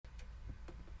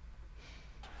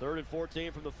3rd and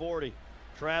 14 from the 40.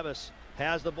 Travis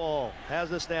has the ball, has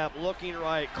the snap, looking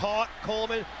right, caught,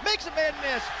 Coleman, makes a man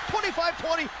miss,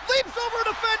 25-20, leaps over a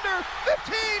defender,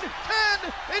 15, 10,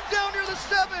 and down near the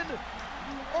 7.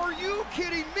 Are you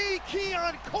kidding me?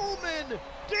 Keon Coleman,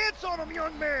 dance on him,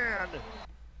 young man.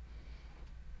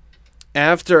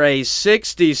 After a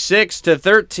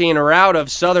 66-13 rout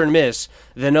of Southern Miss,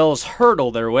 the Noles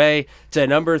hurdle their way to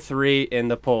number 3 in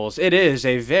the polls. It is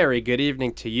a very good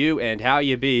evening to you and how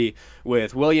you be,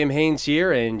 with William Haynes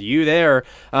here and you there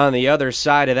on the other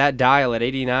side of that dial at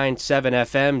 89.7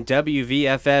 FM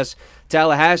WVFS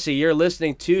Tallahassee. You're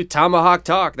listening to Tomahawk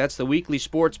Talk. That's the weekly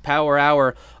sports power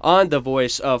hour on the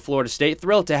voice of Florida State.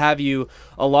 Thrilled to have you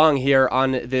along here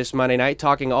on this Monday night,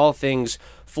 talking all things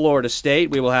Florida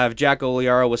State. We will have Jack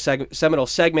Oliaro with Seminole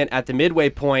segment at the midway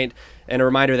point, and a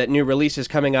reminder that new release is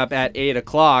coming up at 8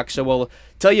 o'clock. So we'll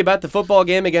tell you about the football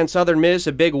game against Southern Miss,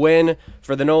 a big win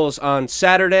for the Noles on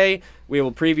Saturday. We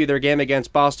will preview their game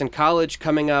against Boston College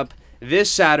coming up this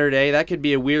Saturday. That could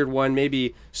be a weird one,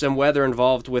 maybe some weather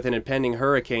involved with an impending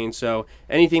hurricane. So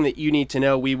anything that you need to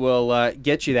know, we will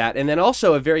get you that. And then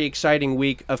also a very exciting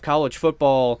week of college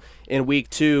football in week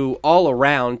 2 all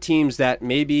around. Teams that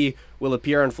maybe will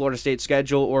appear on Florida State's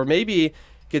schedule or maybe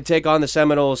could take on the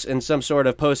Seminoles in some sort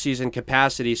of postseason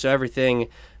capacity. So everything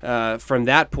from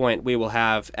that point we will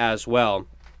have as well.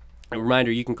 A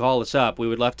reminder, you can call us up. We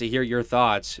would love to hear your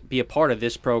thoughts. Be a part of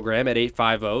this program at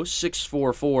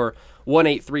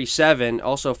 850-644-1837.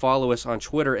 Also follow us on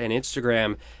Twitter and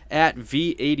Instagram at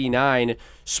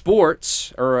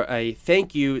V89Sports. Or a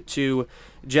thank you to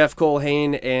Jeff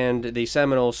Colhane and the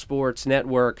Seminole Sports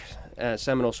Network,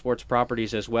 Seminole Sports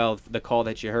Properties as well. The call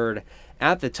that you heard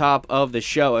at the top of the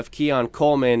show of Keon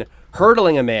Coleman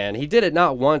hurdling a man. He did it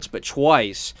not once but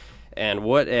twice. And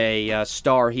what a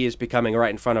star he is becoming right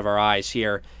in front of our eyes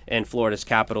here in Florida's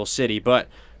capital city. But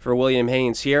for William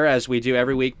Haynes here, as we do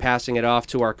every week, passing it off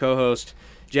to our co-host,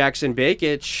 Jackson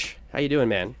Bakich. How you doing,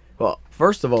 man? Well,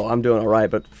 first of all, I'm doing all right.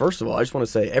 But first of all, I just want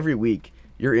to say every week,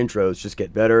 your intros just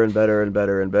get better and better and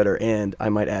better and better. And I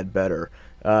might add better.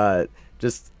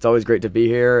 It's always great to be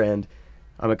here. And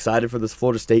I'm excited for this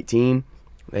Florida State team.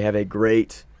 They have a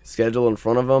great schedule in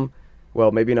front of them.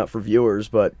 Well, maybe not for viewers,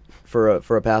 but for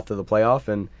a path to the playoff,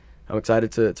 and I'm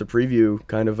excited to preview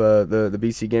kind of the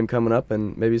BC game coming up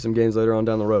and maybe some games later on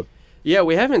down the road. Yeah,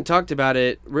 we haven't talked about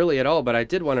it really at all, but I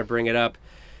did want to bring it up.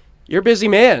 You're a busy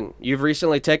man. You've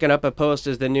recently taken up a post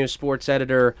as the new sports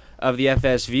editor of the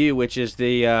FSU, which is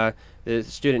the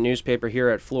student newspaper here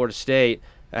at Florida State.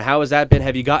 How has that been?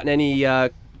 Have you gotten any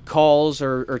calls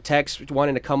or texts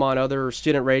wanting to come on other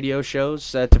student radio shows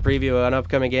to preview an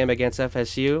upcoming game against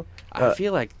FSU? I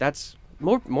feel like that's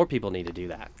more people need to do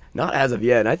that. Not as of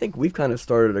yet, and I think we've kind of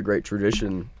started a great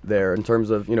tradition there in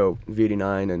terms of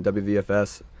V89 and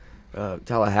WVFS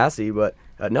Tallahassee, but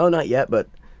no, not yet. But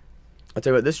I'll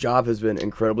tell you what, this job has been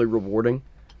incredibly rewarding.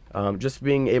 Just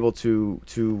being able to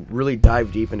really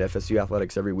dive deep into FSU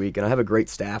athletics every week, and I have a great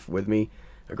staff with me,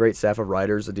 a great staff of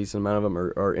writers. A decent amount of them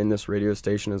are in this radio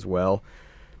station as well.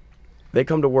 They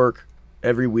come to work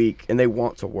every week, and they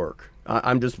want to work.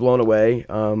 I'm just blown away.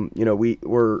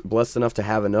 We're blessed enough to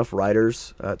have enough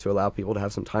writers to allow people to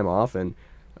have some time off, and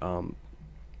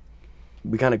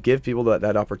we kind of give people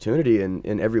that opportunity.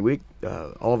 And every week,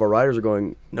 all of our writers are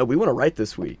going, "No, we want to write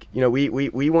this week.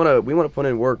 We want to put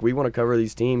in work. We want to cover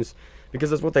these teams because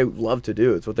that's what they love to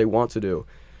do. It's what they want to do."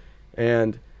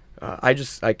 And I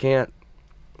can't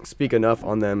speak enough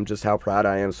on them. Just how proud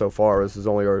I am so far. This is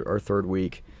only our third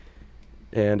week.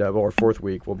 And our fourth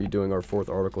week. We'll be doing our fourth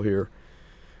article here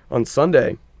on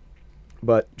Sunday,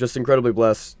 but just incredibly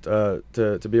blessed to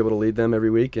be able to lead them every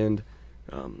week, and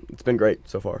it's been great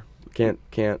so far. Can't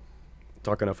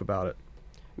talk enough about it.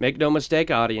 Make no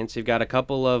mistake, audience, you've got a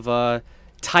couple of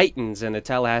titans in the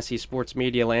Tallahassee sports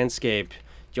media landscape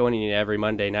joining you every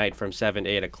Monday night from 7 to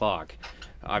 8 o'clock.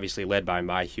 Obviously led by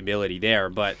my humility there,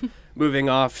 but moving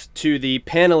off to the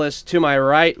panelists to my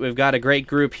right, we've got a great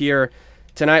group here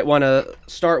tonight. Want to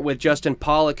start with Justin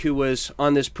Pollack, who was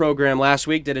on this program last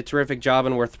week, did a terrific job,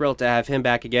 and we're thrilled to have him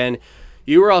back again.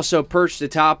 You were also perched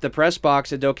atop the press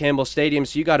box at Doak Campbell Stadium,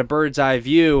 so you got a bird's eye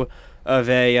view of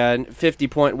a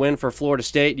 50-point win for Florida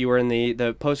State. You were in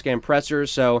the post-game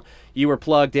pressers, so you were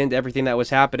plugged into everything that was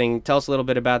happening. Tell us a little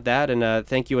bit about that, and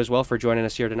thank you as well for joining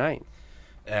us here tonight.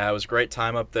 Yeah, it was a great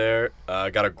time up there.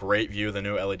 Got a great view of the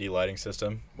new LED lighting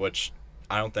system, which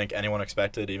I don't think anyone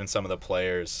expected. Even some of the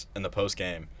players in the post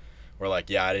game were like,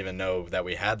 yeah, I didn't even know that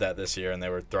we had that this year, and they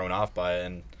were thrown off by it.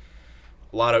 And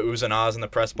a lot of oohs and ahs in the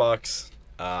press box.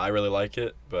 I really like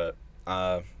it, but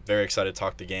very excited to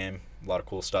talk the game. A lot of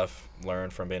cool stuff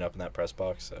learned from being up in that press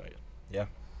box. So, yeah.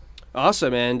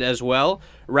 Awesome, and as well,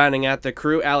 rounding out the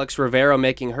crew, Alex Rivero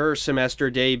making her semester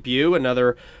debut,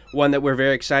 another one that we're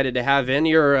very excited to have in.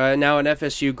 You're now an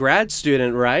FSU grad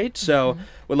student, right? So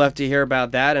we'd love to hear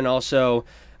about that, and also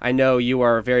I know you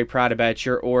are very proud about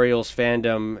your Orioles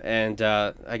fandom, and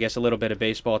I guess a little bit of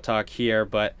baseball talk here,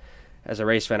 but as a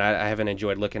race fan, I haven't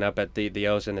enjoyed looking up at the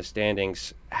O's in the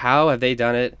standings. How have they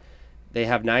done it? They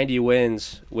have 90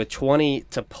 wins with 20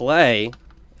 to play.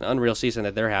 Unreal season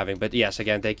that they're having. But yes,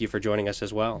 again, thank you for joining us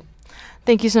as well.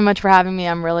 Thank you so much for having me.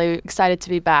 I'm really excited to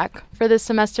be back for this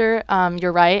semester.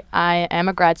 You're right. I am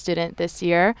a grad student this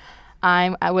year.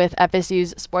 I'm with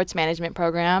FSU's sports management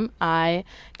program. I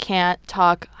can't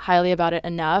talk highly about it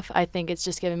enough. I think it's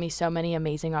just given me so many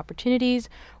amazing opportunities,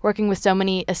 working with so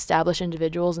many established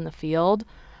individuals in the field.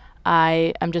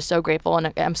 I am just so grateful,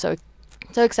 and I'm so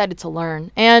excited to learn.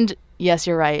 And yes,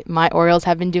 you're right. My Orioles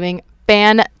have been doing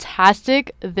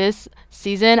fantastic this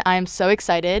season. I'm so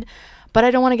excited, but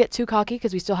I don't want to get too cocky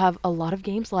because we still have a lot of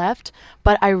games left.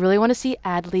 But I really want to see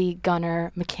Adley,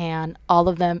 Gunnar, McCann, all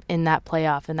of them in that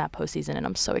playoff, in that postseason, and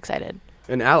I'm so excited.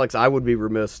 And Alex, I would be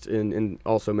remiss in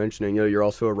also mentioning, you're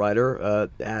also a writer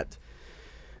at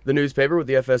the newspaper with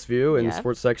the FS View in the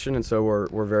sports section, and so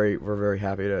we're very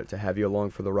happy to have you along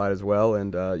for the ride as well.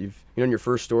 And you've in your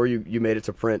first story you made it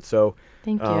to print, so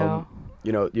thank you.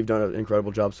 You've done an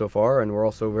incredible job so far, and we're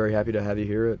also very happy to have you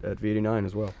here at V89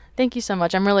 as well. Thank you so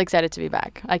much. I'm really excited to be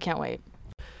back. I can't wait.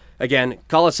 Again,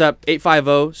 call us up,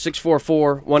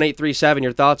 850-644-1837.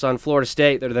 Your thoughts on Florida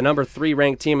State. They're the number 3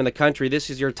 ranked team in the country. This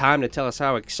is your time to tell us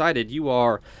how excited you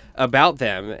are about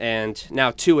them. And now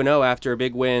 2-0 after a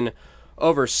big win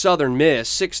over Southern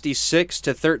Miss,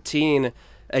 66-13.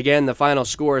 Again, the final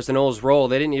score as the Noles roll.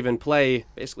 They didn't even play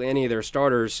basically any of their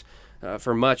starters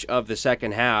for much of the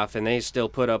second half, and they still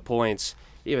put up points,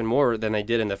 even more than they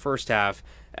did in the first half,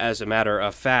 as a matter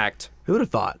of fact. Who would have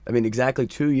thought? I mean, exactly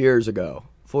 2 years ago,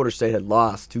 Florida State had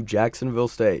lost to Jacksonville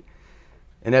State,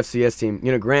 an FCS team.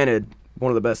 Granted,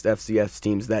 one of the best FCS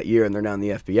teams that year, and they're now in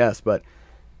the FBS, but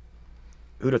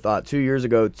who'd have thought 2 years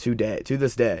ago to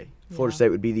this day, Florida State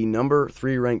would be the number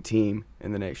 3 ranked team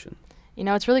in the nation?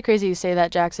 It's really crazy you say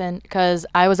that, Jackson, because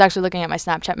I was actually looking at my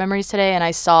Snapchat memories today, and I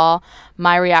saw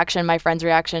my reaction, my friend's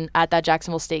reaction at that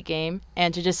Jacksonville State game.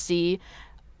 And to just see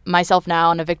myself now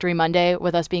on a Victory Monday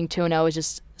with us being 2-0 is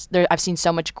just I've seen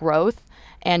so much growth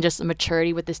and just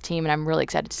maturity with this team, and I'm really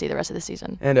excited to see the rest of the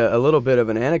season. And a little bit of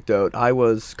an anecdote, I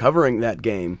was covering that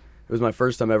game. It was my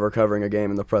first time ever covering a game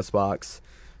in the press box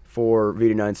for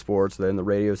V89 Sports, in the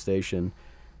radio station.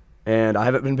 And I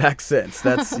haven't been back since.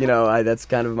 That's that's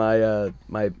kind of my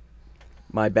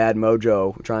my bad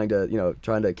mojo, trying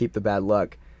to keep the bad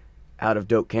luck out of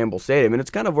Doak Campbell Stadium, and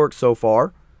it's kind of worked so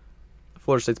far.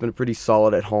 Florida State's been pretty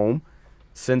solid at home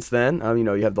since then.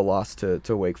 You have the loss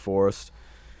to Wake Forest,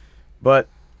 but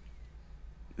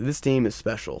this team is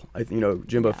special.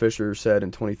 Jimbo Fisher said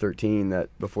in 2013 that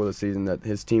before the season that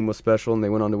his team was special, and they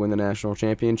went on to win the national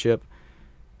championship.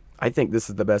 I think this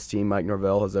is the best team Mike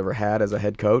Norvell has ever had as a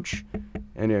head coach,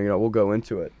 and we'll go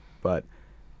into it. But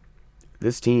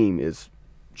this team is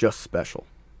just special.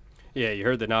 Yeah, you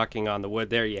heard the knocking on the wood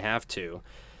there. You have to.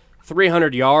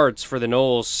 300 yards for the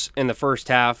Noles in the first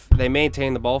half. They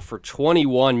maintained the ball for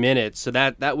 21 minutes. So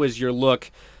that was your look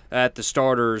at the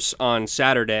starters on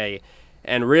Saturday.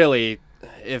 And really,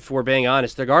 if we're being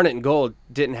honest, the Garnet and Gold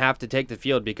didn't have to take the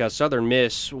field because Southern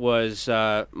Miss was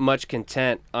much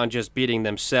content on just beating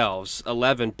themselves.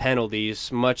 11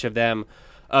 penalties, much of them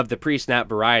of the pre-snap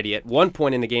variety. At one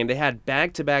point in the game, they had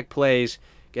back-to-back plays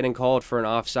getting called for an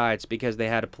offsides because they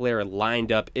had a player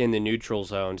lined up in the neutral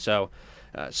zone. So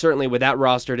certainly with that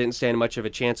roster, didn't stand much of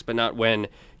a chance, but not when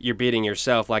you're beating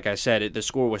yourself. Like I said, the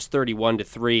score was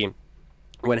 31-3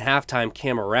 when halftime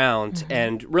came around.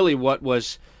 And really what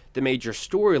was the major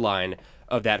storyline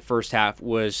of that first half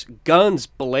was guns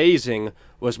blazing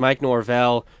was Mike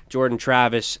Norvell, Jordan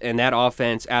Travis, and that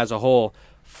offense as a whole.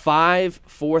 5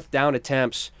 fourth-down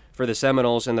attempts for the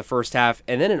Seminoles in the first half,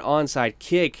 and then an onside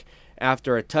kick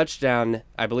after a touchdown,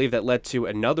 I believe, that led to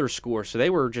another score. So they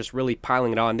were just really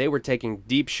piling it on. They were taking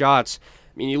deep shots.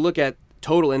 I mean, you look at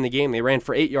total in the game, they ran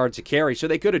for 8 yards a carry, so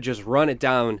they could have just run it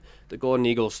down the Golden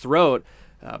Eagles' throat.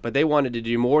 But they wanted to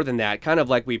do more than that. Kind of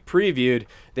like we previewed,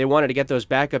 they wanted to get those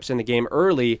backups in the game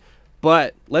early.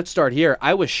 But let's start here.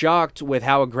 I was shocked with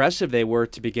how aggressive they were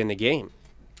to begin the game.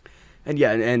 And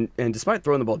yeah, and despite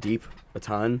throwing the ball deep a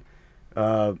ton,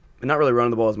 and not really running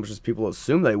the ball as much as people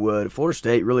assumed they would, Florida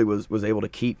State really was able to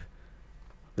keep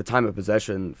the time of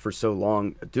possession for so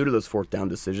long due to those fourth down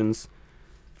decisions.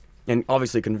 And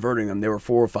obviously converting them. They were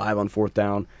 4 or 5 on fourth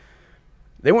down.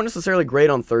 They weren't necessarily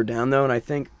great on third down, though, and I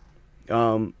think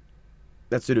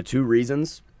that's due to two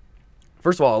reasons.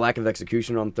 First of all, a lack of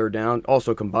execution on third down,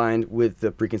 also combined with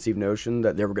the preconceived notion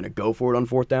that they were going to go for it on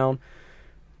fourth down.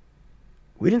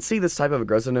 We didn't see this type of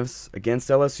aggressiveness against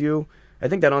LSU. I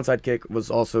think that onside kick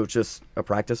was also just a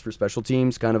practice for special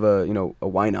teams, kind of a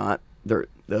why not.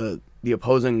 The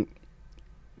opposing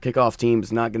kickoff team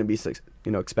is not going to be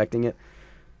expecting it.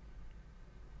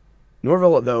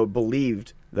 Norvell, though,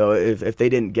 believed, if they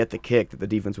didn't get the kick, that the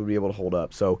defense would be able to hold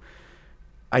up. So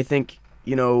I think,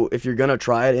 if you're going to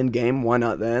try it in game, why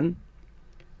not then?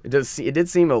 It did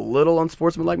seem a little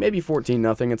unsportsmanlike, maybe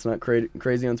 14-0. It's not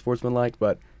crazy unsportsmanlike,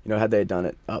 but, had they done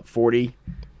it up 40,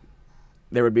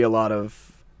 there would be a lot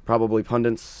of probably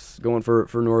pundits going for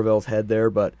Norvell's head there.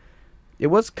 But it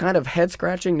was kind of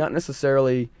head-scratching, not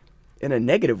necessarily in a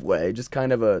negative way, just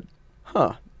kind of a,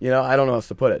 I don't know how else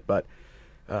to put it, but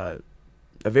a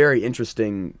very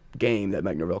interesting game that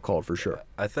Mike Norvell called for sure.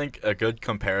 I think a good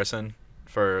comparison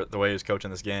for the way he was coaching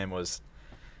this game was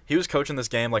he was coaching this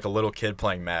game like a little kid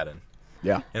playing Madden.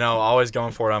 Yeah. Always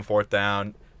going for it on fourth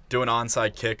down, doing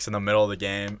onside kicks in the middle of the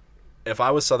game. If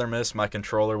I was Southern Miss, my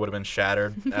controller would have been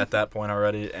shattered at that point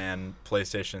already and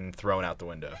PlayStation thrown out the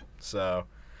window. So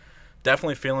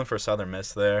definitely feeling for Southern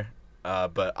Miss there.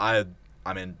 But I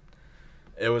mean,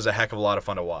 it was a heck of a lot of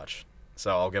fun to watch.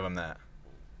 So I'll give him that.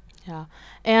 Yeah.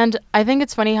 And I think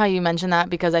it's funny how you mentioned that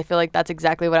because I feel like that's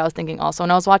exactly what I was thinking also when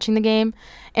I was watching the game.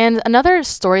 And another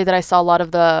story that I saw a lot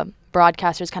of the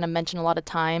broadcasters kind of mention a lot of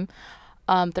time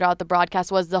throughout the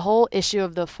broadcast was the whole issue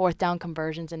of the fourth down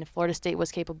conversions and if Florida State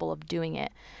was capable of doing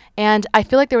it. And I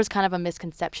feel like there was kind of a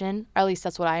misconception, or at least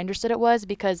that's what I understood it was,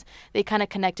 because they kind of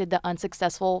connected the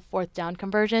unsuccessful fourth down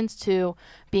conversions to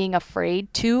being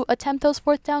afraid to attempt those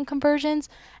fourth down conversions.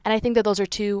 And I think that those are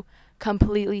two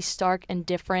completely stark and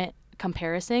different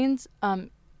comparisons,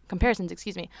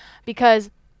 because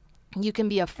you can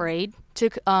be afraid to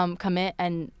commit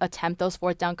and attempt those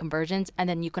fourth down conversions, and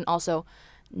then you can also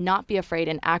not be afraid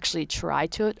and actually try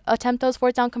to attempt those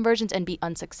fourth down conversions and be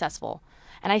unsuccessful.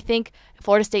 And I think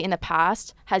Florida State in the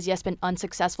past has, yes, been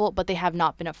unsuccessful, but they have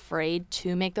not been afraid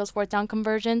to make those fourth down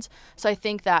conversions. So I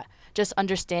think that just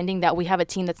understanding that we have a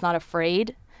team that's not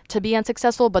afraid to be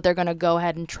unsuccessful, but they're going to go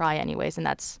ahead and try anyways, and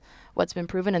that's what's been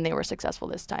proven, and they were successful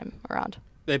this time around.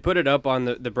 They put it up on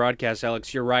the broadcast,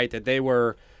 Alex. You're right that they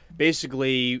were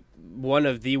basically one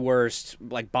of the worst,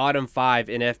 like bottom 5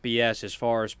 in FBS as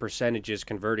far as percentages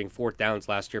converting fourth downs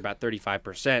last year, about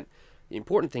 35%. The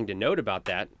important thing to note about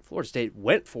that, Florida State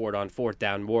went for it on fourth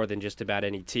down more than just about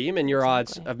any team, and your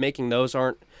odds of making those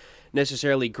aren't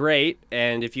necessarily great.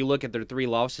 And if you look at their 3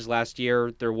 losses last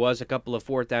year, there was a couple of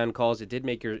fourth down calls that did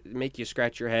make you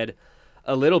scratch your head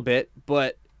a little bit,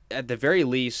 but at the very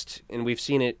least, and we've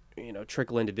seen it,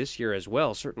 trickle into this year as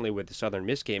well, certainly with the Southern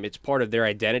Miss game, it's part of their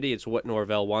identity. It's what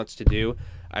Norvell wants to do.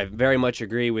 I very much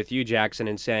agree with you, Jackson,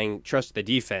 in saying trust the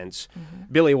defense.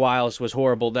 Mm-hmm. Billy Wiles was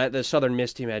horrible. The Southern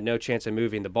Miss team had no chance of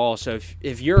moving the ball. So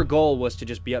if your goal was to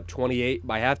just be up 28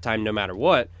 by halftime no matter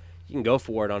what, you can go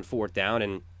for it on fourth down.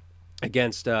 And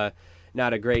against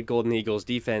not a great Golden Eagles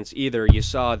defense either, you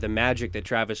saw the magic that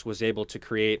Travis was able to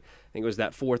create. I think it was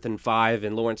that 4th and 5,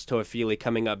 and Lawrence Toafili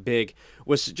coming up big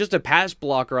was just a pass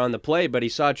blocker on the play, but he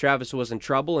saw Travis was in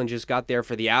trouble and just got there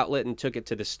for the outlet and took it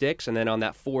to the sticks. And then on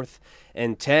that 4th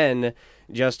and 10,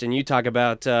 Justin, you talk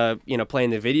about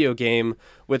playing the video game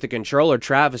with the controller.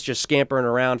 Travis just scampering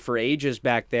around for ages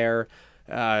back there.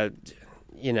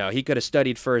 He could have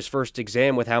studied for his first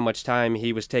exam with how much time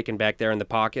he was taking back there in the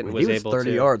pocket and was able to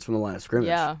 30 yards from the line of scrimmage.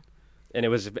 Yeah. And it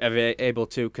was able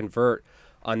to convert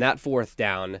on that fourth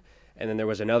down. And then there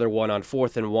was another one on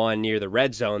 4th and 1 near the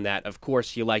red zone that, of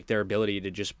course, you like their ability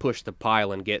to just push the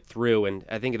pile and get through. And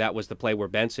I think that was the play where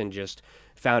Benson just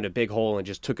found a big hole and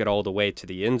just took it all the way to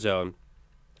the end zone.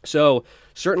 So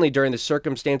certainly during the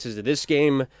circumstances of this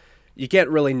game, you can't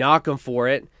really knock them for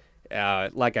it.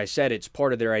 Like I said, it's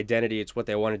part of their identity. It's what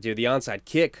they want to do. The onside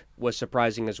kick was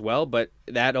surprising as well, but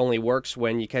that only works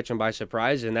when you catch them by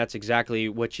surprise, and that's exactly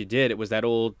what you did. It was that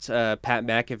old Pat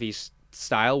McAfee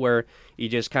style where you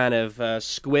just kind of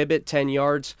squib it 10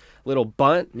 yards, little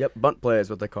bunt. Yep, bunt play is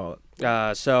what they call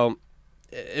it. So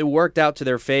it worked out to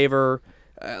their favor.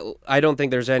 I don't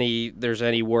think there's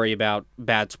any worry about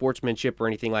bad sportsmanship or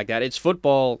anything like that. It's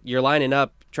football. You're lining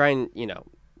up, trying,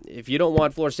 if you don't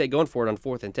want Florida State going for it on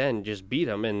 4th and 10, just beat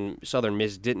them, and Southern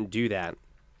Miss didn't do that.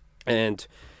 And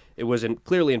it was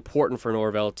clearly important for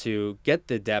Norvell to get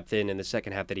the depth in the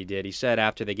second half that he did. He said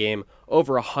after the game,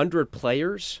 over 100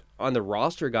 players on the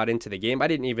roster got into the game. I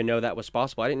didn't even know that was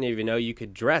possible. I didn't even know you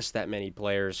could dress that many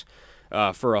players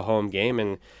for a home game,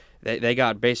 and they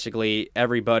got basically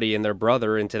everybody and their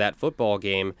brother into that football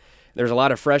game. There's a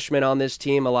lot of freshmen on this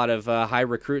team, a lot of high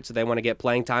recruits that they want to get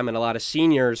playing time, and a lot of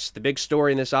seniors. The big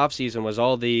story in this offseason was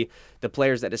all the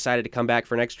players that decided to come back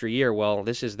for an extra year. Well,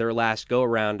 this is their last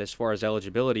go-around as far as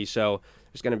eligibility, so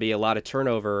there's going to be a lot of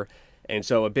turnover. And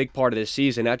so a big part of this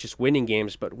season, not just winning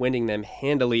games, but winning them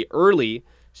handily early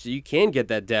so you can get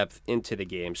that depth into the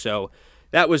game. So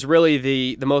that was really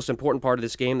the most important part of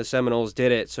this game. The Seminoles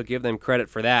did it, so give them credit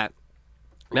for that.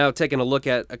 Now taking a look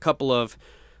at a couple of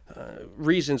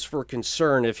reasons for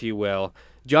concern, if you will.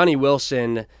 Johnny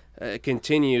Wilson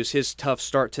continues his tough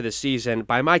start to the season.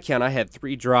 By my count, I had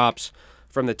 3 drops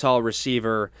from the tall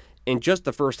receiver in just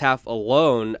the first half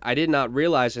alone. I did not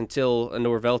realize until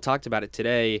Norvell talked about it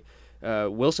today,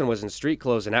 Wilson was in street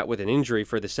clothes and out with an injury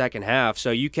for the second half.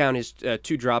 So you count his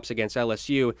 2 drops against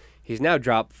LSU. He's now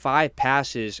dropped 5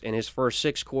 passes in his first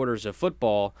 6 quarters of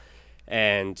football.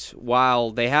 And while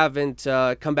they haven't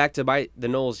come back to bite the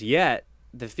Noles yet,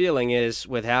 the feeling is,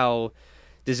 with how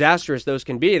disastrous those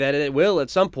can be, that it will at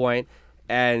some point,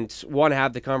 and want to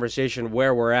have the conversation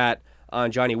where we're at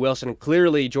on Johnny Wilson.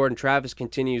 Clearly, Jordan Travis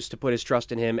continues to put his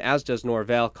trust in him, as does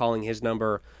Norvell, calling his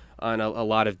number on a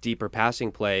lot of deeper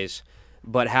passing plays.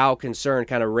 But how concerned,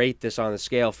 kind of rate this on the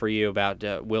scale for you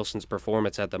about Wilson's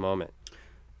performance at the moment?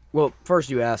 Well, first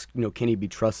you ask, can he be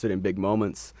trusted in big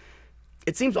moments?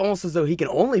 It seems almost as though he can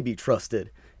only be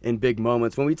trusted in big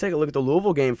moments. When we take a look at the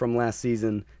Louisville game from last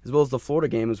season, as well as the Florida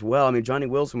game as well, Johnny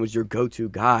Wilson was your go-to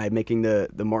guy making the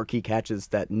marquee catches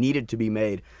that needed to be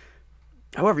made.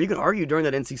 However, you can argue during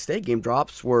that NC State game,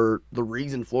 drops were the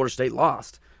reason Florida State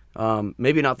lost.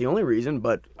 Maybe not the only reason,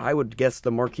 but I would guess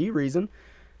the marquee reason.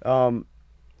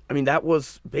 That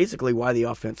was basically why the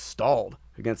offense stalled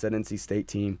against that NC State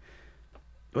team.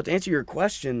 But to answer your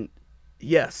question,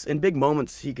 yes, in big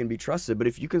moments he can be trusted, but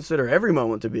if you consider every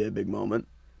moment to be a big moment,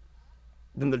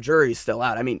 then the jury's still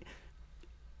out.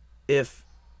 If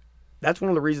that's one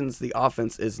of the reasons the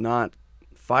offense is not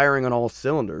firing on all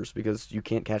cylinders, because you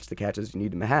can't catch the catches you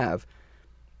need him to have,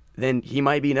 then he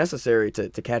might be necessary to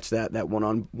catch that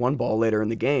one-on-one ball later in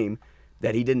the game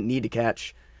that he didn't need to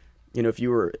catch, if you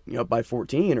were up by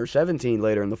 14 or 17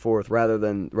 later in the fourth rather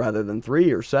than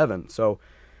 3 or 7. So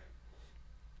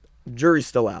jury's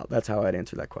still out. That's how I'd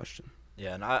answer that question.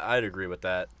 Yeah, and I'd agree with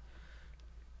that.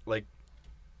 Like,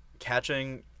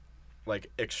 catching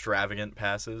extravagant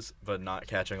passes, but not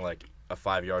catching a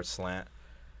 5-yard slant.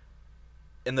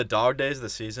 In the dog days of the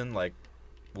season,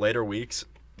 later weeks,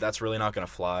 that's really not going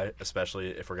to fly, especially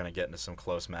if we're going to get into some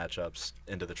close matchups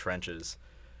into the trenches.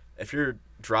 If you're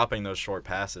dropping those short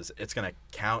passes, it's going to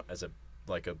count as a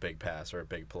big pass or a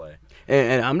big play.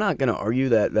 And I'm not going to argue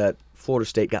that Florida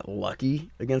State got lucky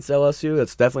against LSU.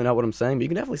 That's definitely not what I'm saying. But you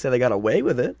can definitely say they got away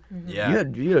with it. Mm-hmm. Yeah.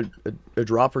 You had a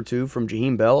drop or two from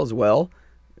Jaheim Bell as well.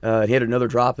 He had another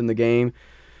drop in the game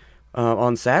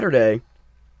on Saturday.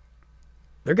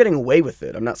 They're getting away with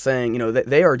it. I'm not saying,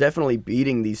 they are definitely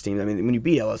beating these teams. When you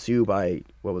beat LSU by,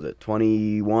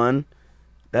 21,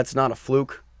 that's not a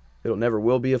fluke. It'll never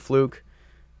will be a fluke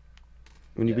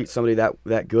when you beat somebody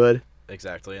that good.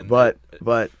 Exactly. And but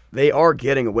they are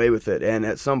getting away with it. And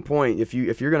at some point, if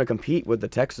you're going to compete with the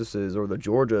Texases or the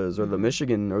Georgias or the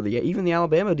Michigan or even the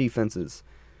Alabama defenses,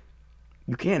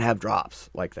 you can't have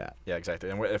drops like that. Yeah, exactly.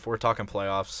 And if we're talking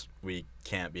playoffs, we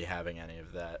can't be having any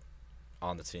of that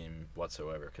on the team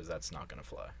whatsoever, because that's not going to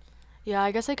fly. Yeah,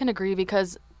 I guess I can agree,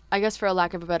 because I guess for a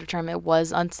lack of a better term, it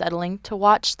was unsettling to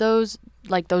watch those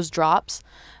drops.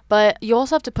 But you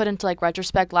also have to put into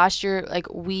retrospect, last year,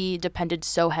 we depended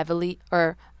so heavily,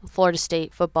 or Florida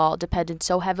State football depended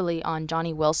so heavily on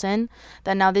Johnny Wilson,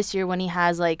 that now this year when he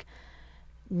has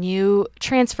new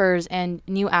transfers and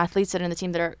new athletes that are in the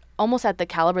team that are almost at the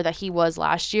caliber that he was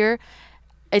last year,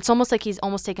 it's almost like he's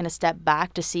almost taken a step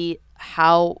back to see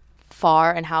how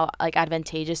far and how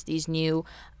advantageous these new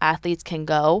athletes can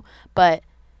go. But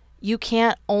you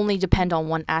can't only depend on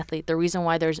one athlete. The reason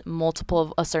why there's multiple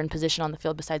of a certain position on the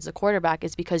field besides the quarterback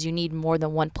is because you need more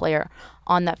than one player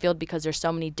on that field, because there's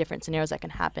so many different scenarios that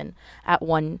can happen at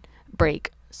one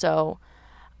break. So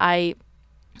I'm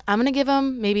going to give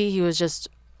him, maybe he was just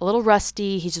a little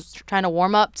rusty. He's just trying to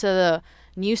warm up to the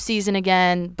new season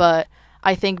again. But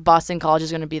I think Boston College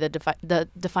is going to be the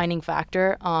defining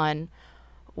factor on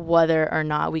whether or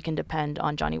not we can depend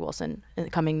on Johnny Wilson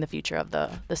coming the future of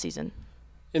the season.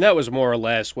 And that was more or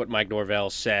less what Mike Norvell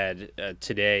said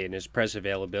today in his press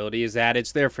availability, is that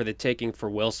it's there for the taking for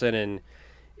Wilson, and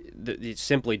it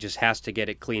simply just has to get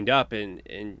it cleaned up.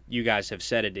 And you guys have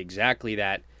said it exactly,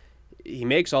 that he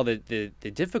makes all the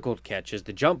difficult catches,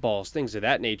 the jump balls, things of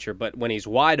that nature. But when he's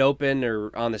wide open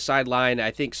or on the sideline,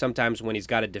 I think sometimes when he's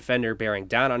got a defender bearing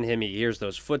down on him, he hears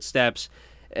those footsteps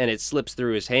and it slips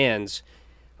through his hands.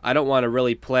 I don't want to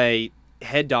really play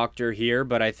head doctor here,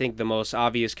 but I think the most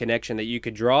obvious connection that you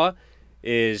could draw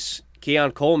is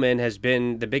Keon Coleman has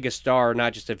been the biggest star,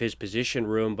 not just of his position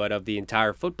room, but of the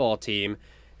entire football team.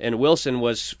 And Wilson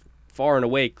was far and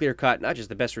away clear-cut, not just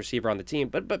the best receiver on the team,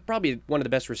 but probably one of the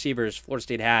best receivers Florida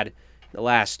State had in the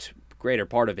last greater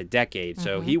part of a decade. Mm-hmm.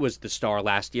 So he was the star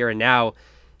last year, and now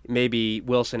maybe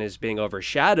Wilson is being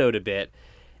overshadowed a bit.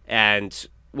 And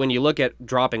when you look at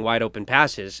dropping wide open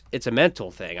passes, it's a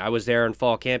mental thing. I was there in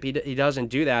fall camp. He doesn't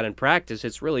do that in practice.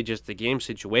 It's really just the game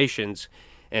situations.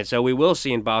 And so we will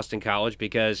see in Boston College,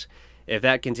 because if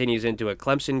that continues into a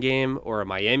Clemson game or a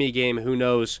Miami game, who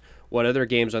knows what other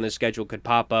games on the schedule could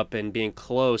pop up, and being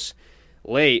close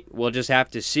late, we'll just have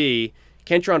to see.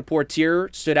 Kentron Portier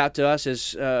stood out to us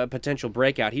as a potential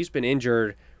breakout. He's been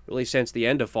injured really since the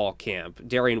end of fall camp.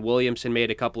 Darian Williamson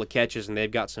made a couple of catches, and they've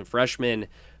got some freshmen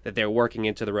that they're working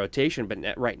into the rotation. But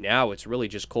right now, it's really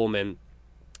just Coleman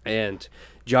and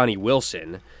Johnny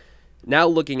Wilson. Now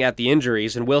looking at the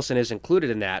injuries, and Wilson is included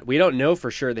in that, we don't know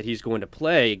for sure that he's going to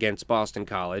play against Boston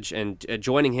College. And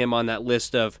joining him on that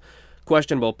list of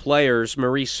questionable players,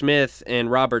 Maurice Smith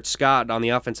and Robert Scott on the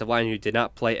offensive line, who did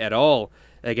not play at all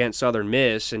against Southern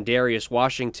Miss, and Darius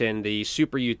Washington, the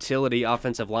super utility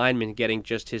offensive lineman, getting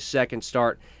just his second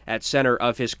start at center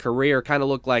of his career. Kind of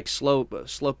looked like slow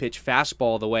pitch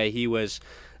fastball the way he was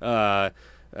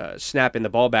snapping the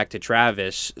ball back to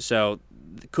Travis. So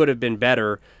could have been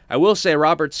better. I will say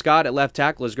Robert Scott at left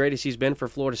tackle, as great as he's been for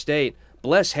Florida State,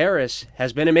 Bless Harris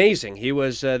has been amazing. He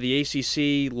was the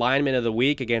ACC Lineman of the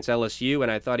Week against LSU,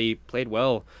 and I thought he played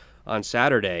well on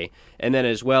Saturday. And then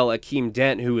as well, Akeem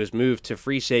Dent, who was moved to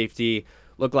free safety,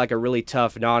 looked like a really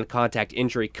tough non-contact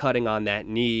injury, cutting on that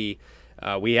knee.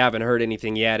 We haven't heard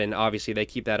anything yet, and obviously they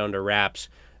keep that under wraps.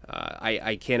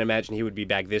 I can't imagine he would be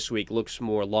back this week. Looks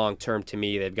more long-term to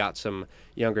me. They've got some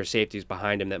younger safeties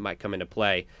behind him that might come into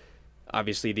play.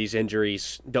 Obviously, these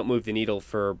injuries don't move the needle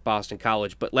for Boston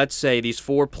College, but let's say these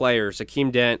four players,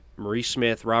 Akeem Dent, Maurice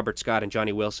Smith, Robert Scott, and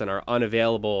Johnny Wilson, are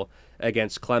unavailable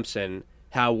against Clemson.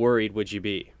 How worried would you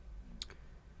be?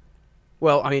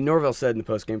 Well, I mean, Norvell said in the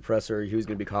postgame presser he was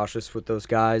going to be cautious with those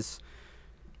guys.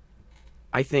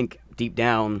 I think deep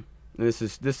down, this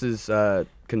is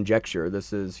conjecture.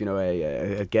 This is,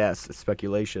 a guess, a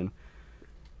speculation.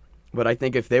 But I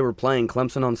think if they were playing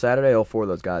Clemson on Saturday, all four of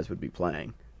those guys would be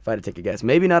playing. If I had to take a guess,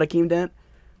 maybe not Akeem Dent,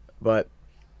 but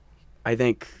I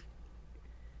think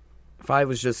if I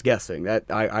was just guessing, that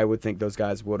I would think those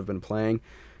guys would have been playing.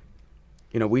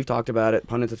 We've talked about it.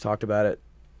 Pundits have talked about it.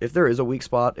 If there is a weak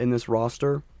spot in this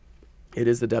roster, it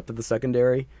is the depth of the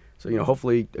secondary. So,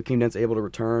 hopefully Akeem Dent's able to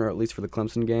return, or at least for the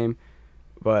Clemson game.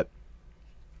 But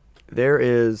there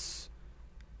is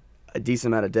a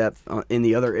decent amount of depth in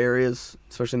the other areas,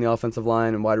 especially in the offensive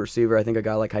line and wide receiver. I think a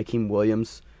guy like Hakeem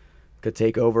Williams could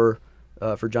take over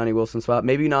for Johnny Wilson's spot.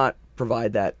 Maybe not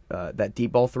provide that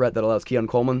deep ball threat that allows Keon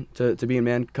Coleman to be in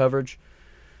man coverage.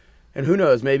 And who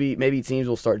knows, maybe teams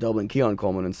will start doubling Keon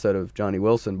Coleman instead of Johnny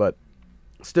Wilson. But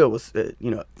still, with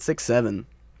 6'7",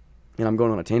 and I'm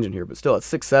going on a tangent here, but still at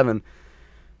 6'7",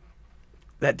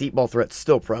 that deep ball threat's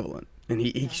still prevalent. And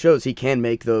he shows he can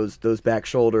make those back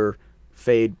shoulder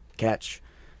fade catches,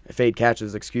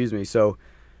 So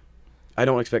I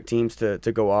don't expect teams to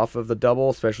go off of the double,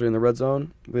 especially in the red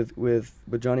zone with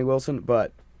Johnny Wilson.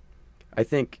 But I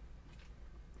think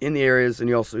in the areas, and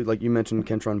you also, like you mentioned,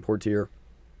 Kentron Portier,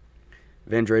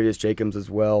 Vandravius Jacobs as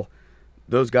well,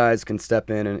 those guys can step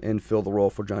in and fill the role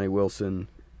for Johnny Wilson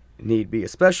need be,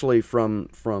 especially from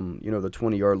the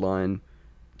 20-yard line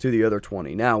to the other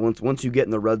 20. Now, once you get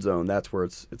in the red zone, that's where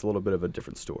it's a little bit of a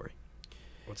different story.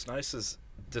 What's nice is,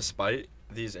 despite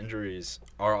these injuries,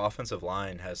 our offensive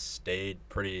line has stayed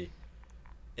pretty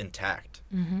intact.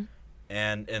 Mm-hmm.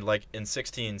 And in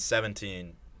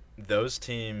 16-17, those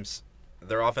teams,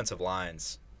 their offensive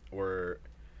lines were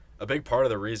a big part of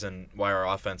the reason why our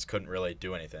offense couldn't really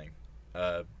do anything.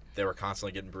 They were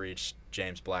constantly getting breached.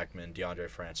 James Blackman, DeAndre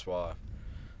Francois.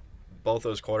 Both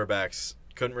those quarterbacks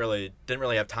didn't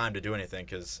really have time to do anything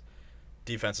because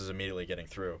defense is immediately getting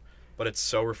through. But it's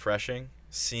so refreshing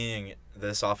seeing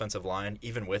this offensive line,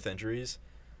 even with injuries,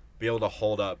 be able to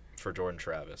hold up for Jordan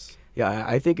Travis. Yeah,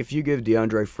 I think if you give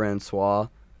DeAndre Francois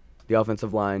the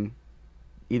offensive line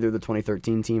either the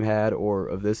 2013 team had or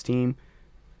of this team,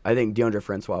 I think DeAndre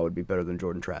Francois would be better than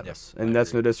Jordan Travis. Yep, and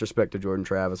that's no disrespect to Jordan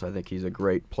Travis. I think he's a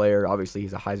great player. Obviously,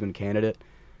 he's a Heisman candidate.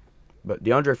 But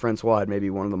DeAndre Francois had maybe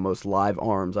one of the most live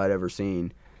arms I'd ever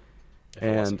seen.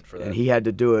 And he had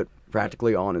to do it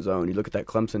practically on his own. You look at that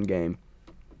Clemson game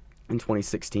in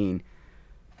 2016.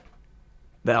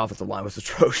 that offensive line was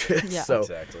atrocious. Yeah. So,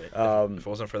 Exactly. If it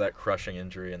wasn't for that crushing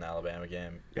injury in the Alabama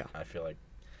game, Yeah. I feel like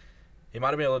he might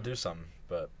have been able to do something,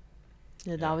 but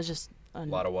Yeah, that Yeah. was just a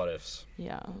lot of what ifs.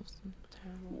 yeah. It was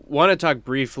terrible. Want to talk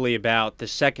briefly about the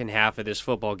second half of this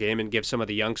football game and give some of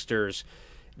the youngsters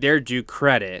their due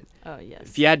credit. Oh yes.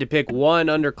 If you had to pick one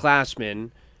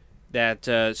underclassman that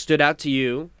stood out to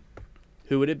you,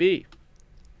 who would it be?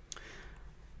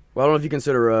 well, I don't know if you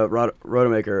consider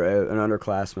Rodemaker an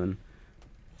underclassman,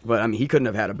 but I mean he couldn't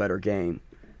have had a better game.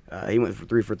 He went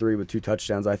for 3 with 2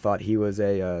 touchdowns. I thought he was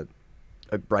a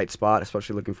bright spot,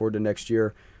 especially looking forward to next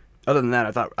year. Other than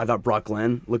that, I thought Brock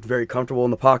Glenn looked very comfortable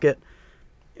in the pocket,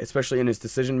 especially in his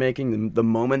decision making. The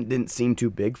moment didn't seem too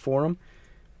big for him.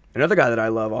 Another guy that I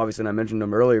love, obviously, and I mentioned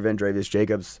him earlier, Vendravius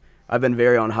Jacobs. I've been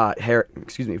very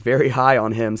high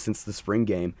on him since the spring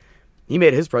game. He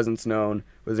made his presence known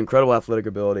with his incredible athletic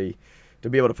ability to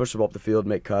be able to push the ball up the field,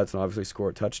 make cuts, and obviously score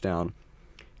a touchdown.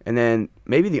 And then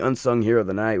maybe the unsung hero of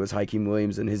the night was Hakeem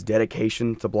Williams and his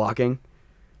dedication to blocking.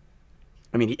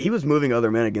 I mean, he was moving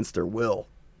other men against their will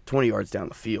 20 yards down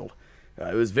the field.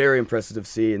 It was very impressive to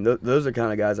see, and those are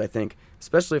kind of guys I think,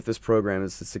 especially if this program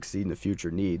is to succeed in the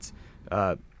future, needs.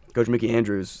 Coach Mickey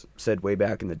Andrews said way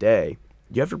back in the day,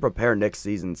 you have to prepare next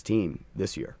season's team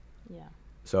this year. Yeah.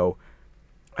 So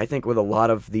I think with a lot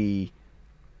of the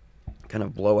kind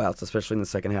of blowouts, especially in the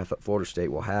second half that Florida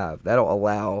State will have, that'll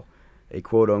allow a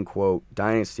quote-unquote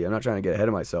dynasty. I'm not trying to get ahead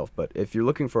of myself, but if you're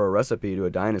looking for a recipe to a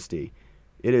dynasty,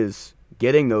 it is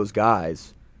getting those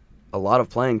guys a lot of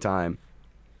playing time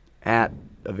at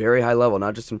a very high level,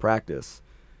 not just in practice,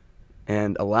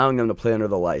 and allowing them to play under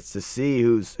the lights, to see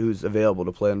who's available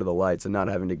to play under the lights and not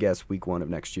having to guess week 1 of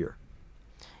next year.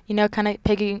 You know, kind of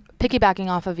piggybacking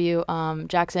off of you,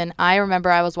 Jackson, I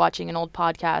remember I was watching an old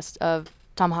podcast of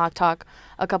Tomahawk Talk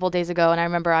a couple days ago, and I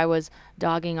remember I was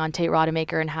dogging on Tate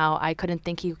Rodemaker and how I couldn't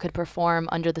think he could perform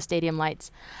under the stadium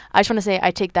lights. I just want to say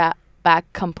I take that back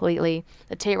completely.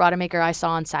 The Tate Rodemaker I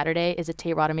saw on Saturday is a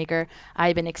Tate Rodemaker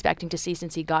I've been expecting to see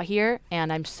since he got here,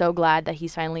 and I'm so glad that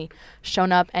he's finally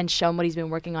shown up and shown what he's been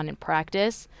working on in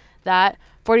practice. That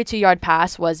 42-yard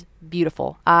pass was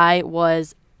beautiful. I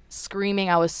was screaming.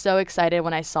 I was so excited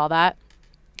when I saw that,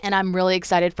 and I'm really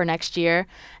excited for next year.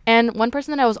 And one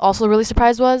person that I was also really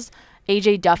surprised was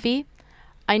A.J. Duffy.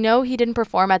 I know he didn't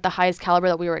perform at the highest caliber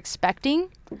that we were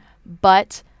expecting,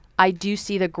 but I do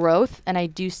see the growth, and I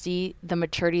do see the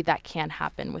maturity that can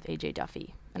happen with A.J.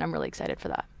 Duffy, and I'm really excited for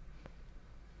that.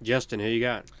 Justin, who you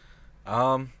got?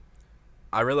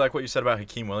 I really like what you said about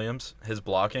Hakeem Williams. His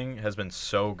blocking has been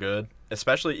so good,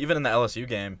 especially even in the LSU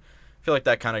game. I feel like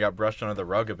that kind of got brushed under the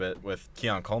rug a bit with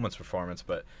Keon Coleman's performance,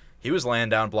 but he was laying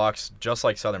down blocks just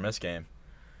like Southern Miss game.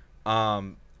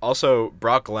 Also,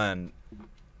 Brock Glenn,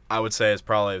 I would say, is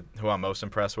probably who I'm most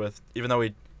impressed with. Even though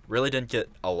he really didn't get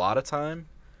a lot of time,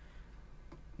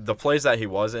 the plays that he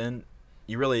was in,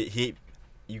 you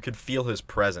could feel his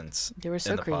presence. They were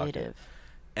so in the pocket. creative.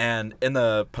 And in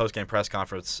the post-game press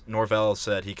conference, Norvell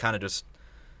said he kind of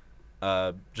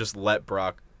just let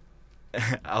Brock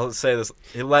I'll say this,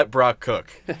 he let Brock cook.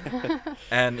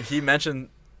 And he mentioned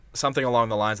something along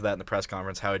the lines of that in the press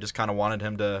conference, how he just kind of wanted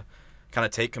him to kind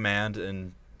of take command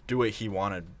and do what he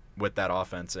wanted with that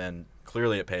offense, and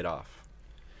clearly it paid off.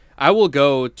 I will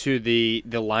go to the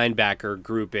linebacker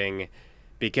grouping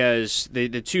because the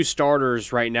two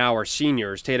starters right now are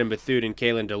seniors, Tatum Bethune and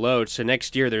Kalen DeLoach. So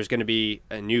next year there's going to be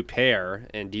a new pair,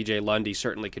 and DJ Lundy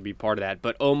certainly could be part of that.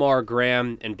 But Omar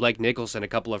Graham and Blake Nicholson, a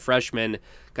couple of freshmen,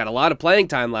 got a lot of playing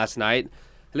time last night.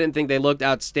 I didn't think they looked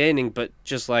outstanding, but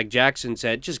just like Jackson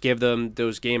said, just give them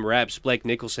those game reps. Blake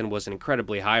Nicholson was an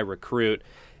incredibly high recruit,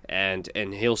 and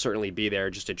he'll certainly be there.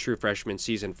 Just a true freshman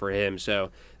season for him. So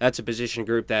that's a position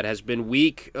group that has been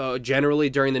weak generally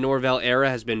during the Norvell era,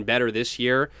 has been better this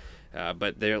year,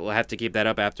 but they'll have to keep that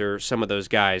up after some of those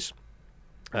guys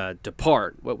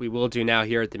depart. What we will do now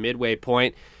here at the midway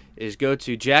point is go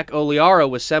to Jack Oliaro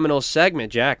with Seminoles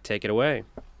segment. Jack, take it away.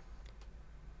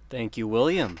 Thank you,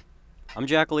 William. I'm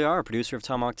Jack Oliaro, producer of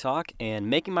Tomahawk Talk, and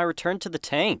making my return to the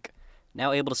tank.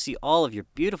 Now able to see all of your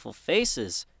beautiful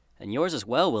faces. And yours as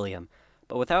well, William.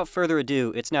 But without further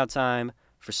ado, it's now time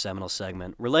for Seminole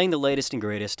segment, relaying the latest and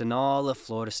greatest in all of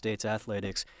Florida State's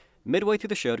athletics, midway through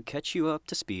the show to catch you up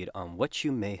to speed on what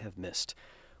you may have missed.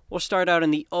 We'll start out in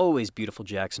the always beautiful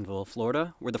Jacksonville,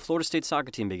 Florida, where the Florida State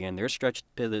soccer team began their stretch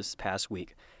this past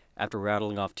week. After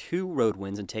rattling off 2 road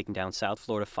wins and taking down South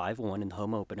Florida 5-1 in the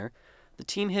home opener, the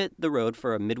team hit the road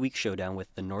for a midweek showdown with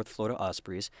the North Florida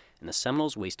Ospreys, and the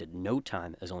Seminoles wasted no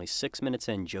time as only 6 minutes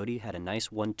in, Jody had a nice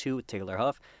 1-2 with Taylor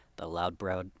Huff that allowed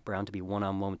Brown to be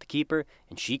one-on-one with the keeper,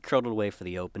 and she curled it away for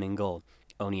the opening goal.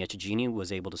 Oni Echegini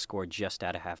was able to score just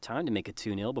out of halftime to make it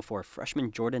 2-0 before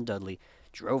freshman Jordan Dudley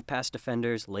drove past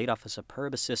defenders, laid off a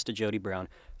superb assist to Jody Brown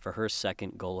for her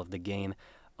second goal of the game.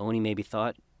 Oni maybe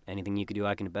thought, anything you could do,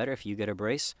 I can do better. If you get a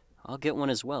brace, I'll get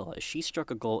one as well, as she struck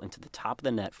a goal into the top of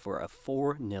the net for a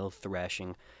 4-0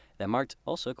 thrashing that marked,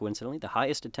 also coincidentally, the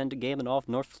highest attended game in all of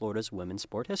North Florida's women's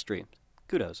sport history.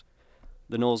 Kudos.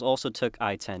 The Noles also took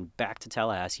I-10 back to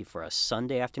Tallahassee for a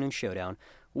Sunday afternoon showdown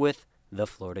with the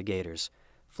Florida Gators.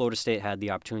 Florida State had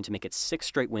the opportunity to make it 6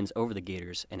 straight wins over the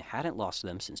Gators and hadn't lost to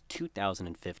them since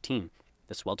 2015.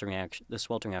 The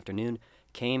sweltering afternoon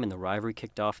came and the rivalry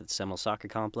kicked off at the Seminole Soccer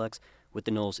Complex with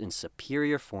the Noles in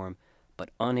superior form but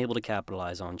unable to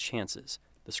capitalize on chances.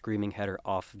 The screaming header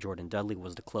off Jordan Dudley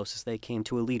was the closest they came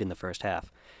to a lead in the first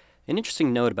half. An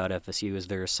interesting note about FSU is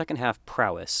their second half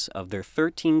prowess. Of their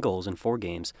 13 goals in 4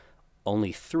 games,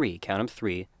 only 3, count them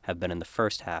 3, have been in the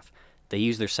first half. They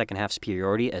used their second half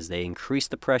superiority as they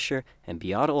increased the pressure, and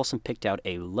Beata Olsen picked out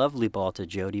a lovely ball to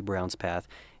Jody Brown's path,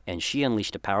 and she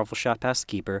unleashed a powerful shot past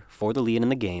the keeper for the lead in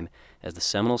the game as the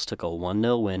Seminoles took a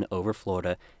 1-0 win over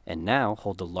Florida and now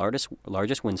hold the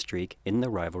largest win streak in the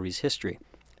rivalry's history.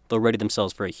 They'll ready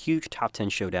themselves for a huge top 10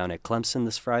 showdown at Clemson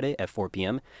this Friday at 4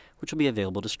 p.m., which will be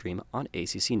available to stream on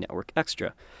ACC Network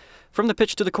Extra. From the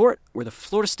pitch to the court, where the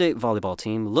Florida State volleyball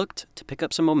team looked to pick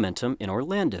up some momentum in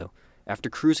Orlando.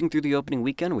 After cruising through the opening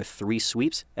weekend with 3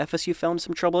 sweeps, FSU fell into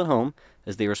some trouble at home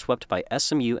as they were swept by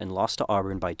SMU and lost to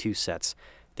Auburn by 2 sets.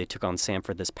 They took on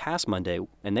Samford this past Monday,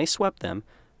 and they swept them,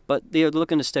 but they are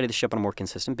looking to steady the ship on a more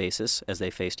consistent basis as they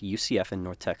faced UCF in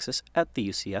North Texas at the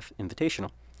UCF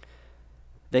Invitational.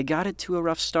 They got it to a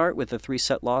rough start with a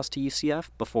 3-set loss to UCF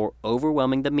before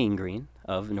overwhelming the Mean Green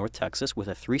of North Texas with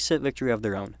a 3-set victory of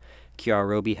their own. Kiara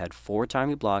Roby had 4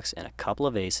 timely blocks and a couple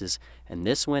of aces, and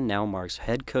this win now marks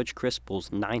head coach Chris Bull's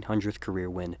 900th career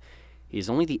win. He is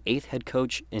only the 8th head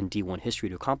coach in D1 history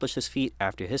to accomplish this feat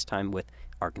after his time with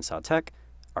Arkansas Tech,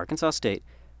 Arkansas State,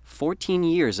 14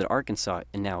 years at Arkansas,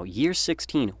 and now year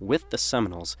 16 with the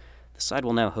Seminoles. The side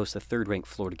will now host the 3rd-ranked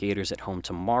Florida Gators at home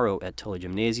tomorrow at Tully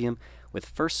Gymnasium, with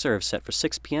first serve set for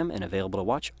 6 p.m. and available to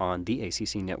watch on the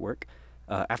ACC Network.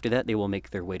 After that, they will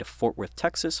make their way to Fort Worth,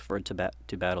 Texas,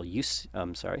 to battle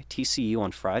TCU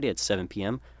on Friday at 7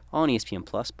 p.m. on ESPN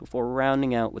Plus, before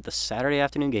rounding out with the Saturday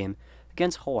afternoon game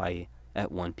against Hawaii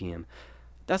at 1 p.m.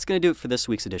 That's going to do it for this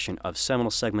week's edition of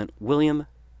Seminole Segment. William,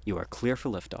 you are clear for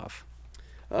liftoff.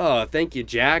 Oh, thank you,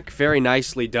 Jack. Very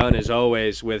nicely done, as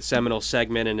always, with Seminole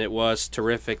Segment, and it was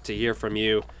terrific to hear from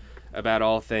you about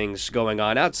all things going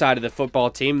on outside of the football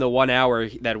team. The 1 hour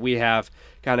that we have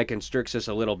kind of constricts us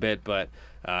a little bit, but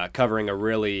covering a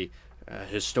really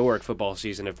historic football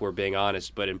season, if we're being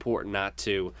honest, but important not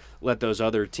to let those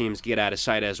other teams get out of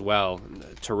sight as well.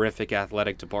 Terrific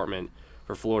athletic department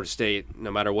for Florida State. No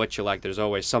matter what you like, there's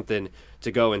always something to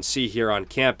go and see here on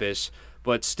campus.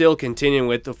 But still continuing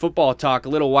with the football talk a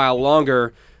little while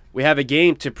longer, we have a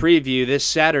game to preview this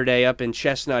Saturday up in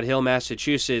Chestnut Hill,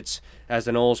 Massachusetts, as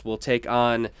the Noles will take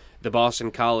on the Boston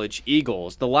College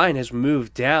Eagles. The line has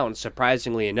moved down,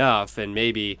 surprisingly enough, and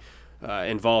maybe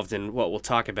involved in what we'll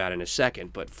talk about in a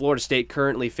second. But Florida State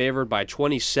currently favored by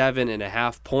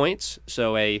 27.5 points,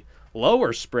 so a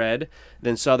lower spread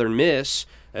than Southern Miss.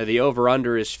 The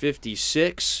over-under is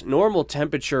 56. Normal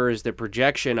temperature is the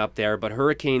projection up there, but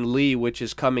Hurricane Lee, which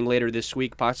is coming later this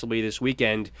week, possibly this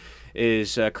weekend,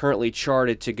 is currently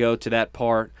charted to go to that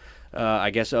part,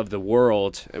 of the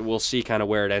world. We'll see kind of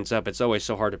where it ends up. It's always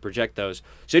so hard to project those.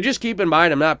 So just keep in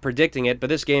mind, I'm not predicting it, but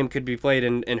this game could be played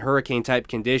in hurricane-type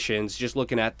conditions, just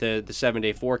looking at the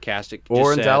 7-day forecast.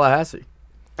 Or in Tallahassee.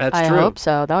 That's true. I hope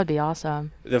so. That would be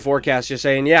awesome. The forecast just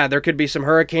saying, yeah, there could be some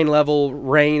hurricane-level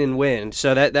rain and wind.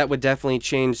 So that would definitely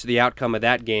change the outcome of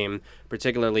that game,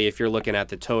 particularly if you're looking at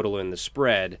the total and the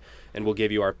spread. And we'll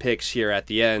give you our picks here at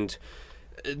the end.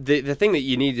 The thing that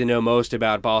you need to know most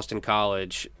about Boston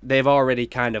College, they've already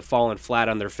kind of fallen flat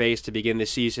on their face to begin the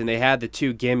season. They had the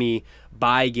 2 gimme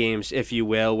bye games, if you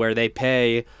will, where they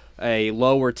pay a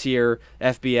lower-tier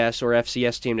FBS or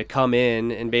FCS team to come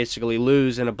in and basically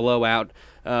lose in a blowout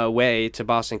way to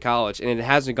Boston College, and it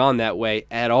hasn't gone that way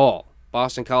at all.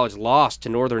 Boston College lost to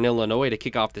Northern Illinois to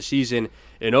kick off the season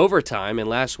in overtime, and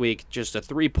last week just a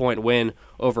 3-point win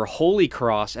over Holy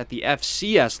Cross at the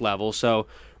FCS level. So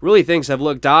really things have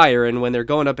looked dire, and when they're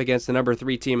going up against the number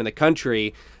 3 team in the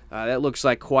country, that looks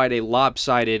like quite a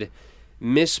lopsided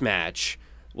mismatch.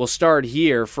 We'll start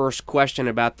here. First question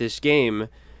about this game.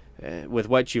 With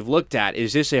what you've looked at,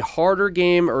 is this a harder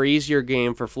game or easier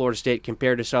game for Florida State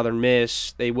compared to Southern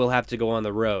Miss? They will have to go on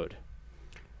the road.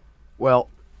 Well,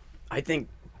 I think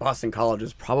Boston College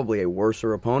is probably a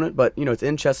worser opponent, but, it's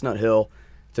in Chestnut Hill.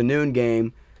 It's a noon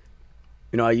game.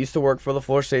 You know, I used to work for the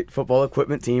Florida State football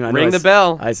equipment team. Ring the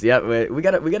bell. Yeah, we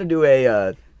gotta do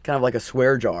a kind of like a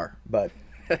swear jar, but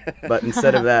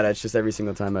instead of that, it's just every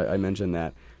single time I mention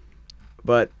that.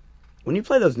 But when you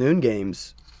play those noon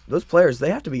games, those players,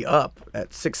 they have to be up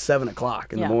at 6, 7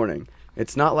 o'clock in the morning.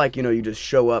 It's not like, you know, you just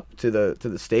show up to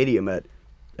the stadium at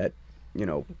 10:30.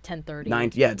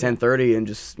 10:30 and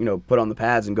just, you know, put on the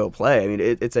pads and go play. I mean,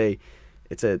 it's a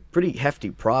pretty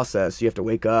hefty process. You have to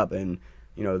wake up and,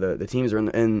 you know, the teams are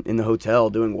in the hotel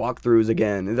doing walkthroughs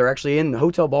again. They're actually in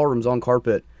hotel ballrooms on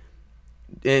carpet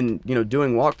and, you know,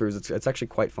 doing walkthroughs. It's actually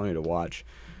quite funny to watch.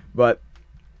 But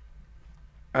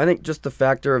I think just the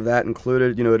factor of that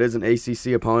included, you know, it is an ACC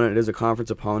opponent. It is a conference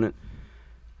opponent.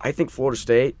 I think Florida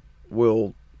State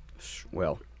I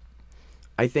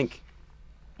think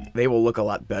they will look a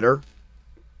lot better.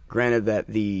 Granted that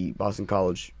the Boston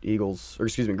College Eagles,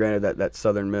 granted that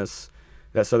Southern Miss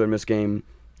game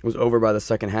was over by the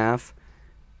second half.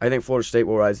 I think Florida State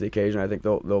will rise to the occasion. I think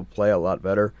they'll play a lot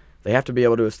better. They have to be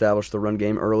able to establish the run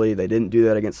game early. They didn't do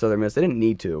that against Southern Miss. They didn't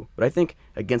need to. But I think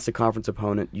against a conference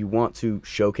opponent, you want to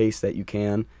showcase that you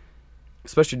can,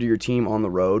 especially to your team on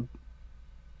the road.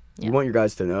 Yeah. You want your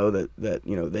guys to know that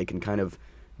you know, they can kind of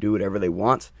do whatever they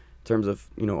want in terms of,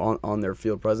 you know, on their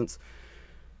field presence.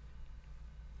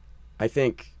 I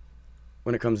think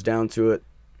when it comes down to it,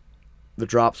 the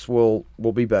drops will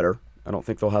be better. I don't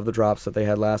think they'll have the drops that they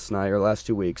had last night or last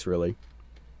 2 weeks, really.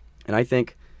 And I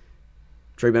think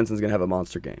Trey Benson's going to have a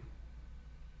monster game.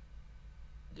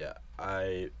 Yeah,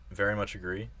 I very much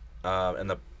agree. In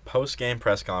the post-game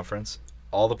press conference,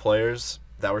 all the players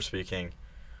that were speaking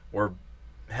were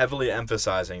heavily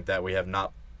emphasizing that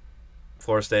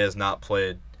Florida State has not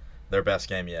played their best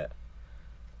game yet.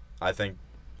 I think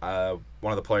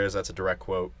one of the players, that's a direct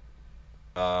quote,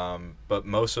 but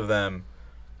most of them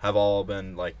have all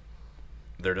been like,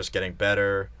 they're just getting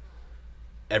better.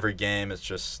 Every game, it's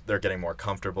just they're getting more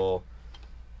comfortable.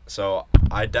 So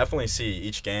I definitely see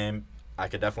each game, I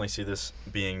could definitely see this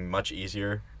being much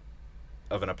easier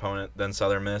of an opponent than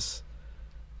Southern Miss.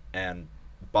 And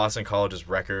Boston College's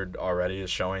record already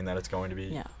is showing that it's going to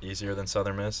be easier than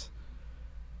Southern Miss.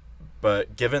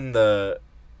 But given the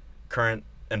current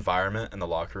environment in the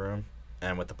locker room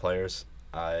and with the players,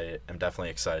 I am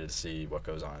definitely excited to see what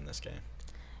goes on in this game.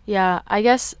 Yeah, I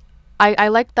guess I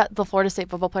like that the Florida State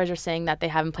football players are saying that they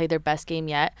haven't played their best game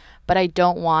yet, but I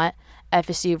don't want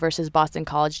FSU versus Boston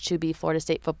College to be Florida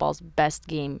State football's best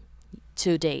game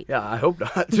to date. Yeah, I hope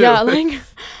not, too. Yeah,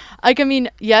 I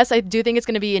mean, yes, I do think it's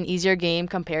going to be an easier game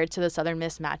compared to the Southern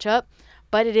Miss matchup,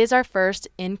 but it is our first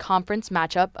in-conference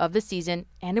matchup of the season,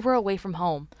 and we're away from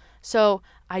home. So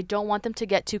I don't want them to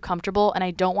get too comfortable, and I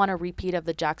don't want a repeat of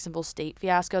the Jacksonville State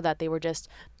fiasco that they were just,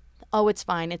 oh, it's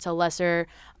fine. It's a less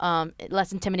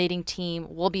intimidating team.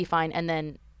 We'll be fine. And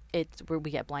then it's where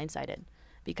we get blindsided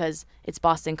because it's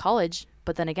Boston College.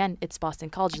 But then again, it's Boston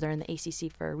College. They're in the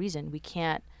ACC for a reason. We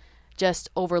can't just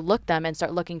overlook them and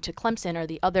start looking to Clemson or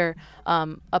the other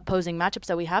opposing matchups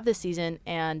that we have this season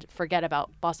and forget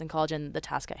about Boston College and the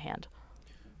task at hand.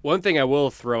 One thing I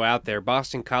will throw out there,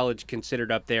 Boston College considered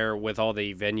up there with all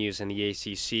the venues in the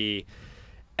ACC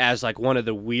as like one of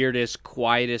the weirdest,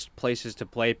 quietest places to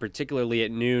play, particularly at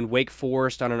noon. Wake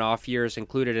Forest on an off year is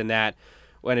included in that.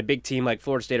 When a big team like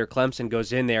Florida State or Clemson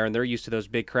goes in there and they're used to those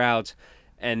big crowds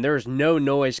and there's no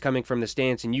noise coming from the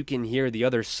stands and you can hear the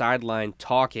other sideline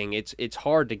talking, it's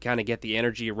hard to kind of get the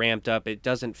energy ramped up. It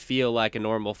doesn't feel like a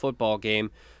normal football game.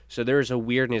 So there's a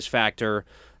weirdness factor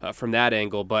from that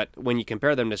angle. But when you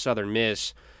compare them to Southern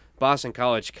Miss, Boston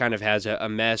College kind of has a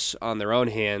mess on their own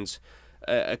hands.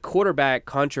 A quarterback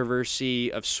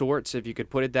controversy of sorts, if you could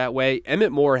put it that way.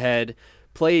 Emmett Moorhead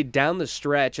played down the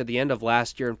stretch at the end of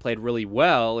last year and played really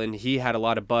well, and he had a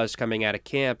lot of buzz coming out of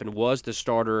camp and was the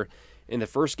starter in the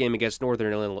first game against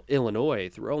Northern Illinois.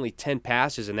 Threw only 10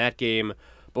 passes in that game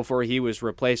before he was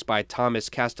replaced by Thomas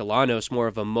Castellanos, more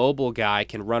of a mobile guy,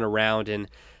 can run around and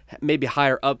maybe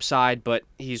higher upside, but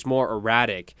he's more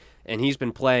erratic. And he's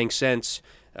been playing since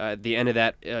the end of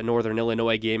that Northern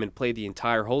Illinois game and played the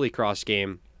entire Holy Cross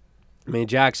game. I mean,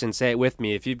 Jackson, say it with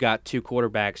me, if you've got two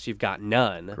quarterbacks, you've got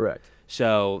none. Correct.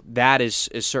 So that is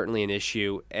certainly an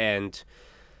issue. And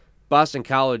Boston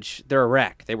College, they're a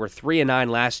wreck. They were 3-9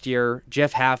 last year.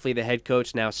 Jeff Hafley, the head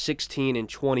coach, now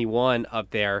 16-21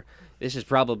 up there. This is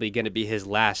probably going to be his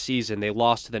last season. They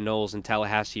lost to the Noles in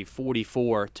Tallahassee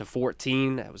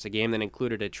 44-14. That was a game that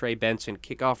included a Trey Benson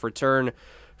kickoff return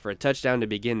for a touchdown to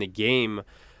begin the game.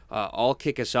 I'll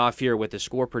kick us off here with the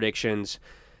score predictions.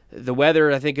 The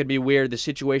weather, I think, could be weird. The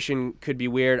situation could be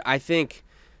weird. I think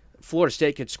Florida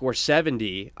State could score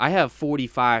 70. I have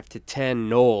 45-10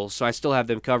 Noles, so I still have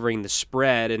them covering the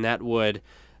spread, and that would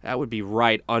be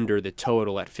right under the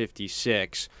total at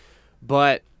 56.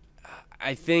 But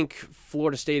I think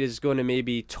Florida State is going to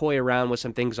maybe toy around with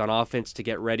some things on offense to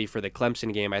get ready for the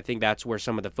Clemson game. I think that's where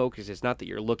some of the focus is. Not that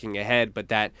you're looking ahead, but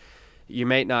that you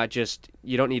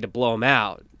don't need to blow them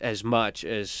out as much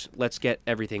as let's get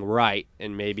everything right.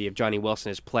 And maybe if Johnny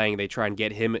Wilson is playing, they try and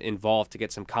get him involved to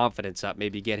get some confidence up,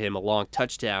 maybe get him a long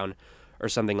touchdown or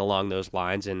something along those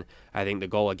lines. And I think the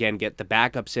goal, again, get the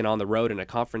backups in on the road in a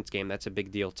conference game. That's a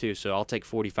big deal too. So I'll take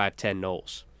 45-10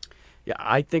 Noles. Yeah,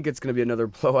 I think it's going to be another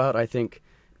blowout. I think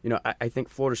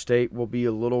Florida State will be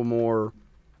a little more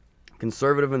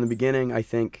conservative in the beginning. I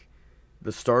think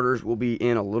the starters will be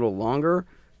in a little longer.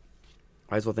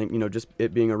 I also think, just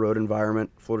it being a road environment,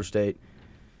 Florida State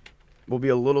will be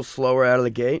a little slower out of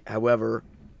the gate. However,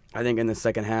 I think in the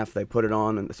second half they put it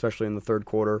on, and especially in the third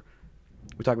quarter.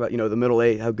 We talk about, the middle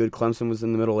eight, how good Clemson was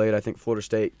in the middle eight. I think Florida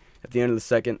State at the end of the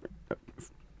second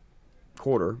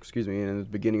quarter, and in the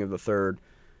beginning of the third,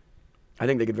 I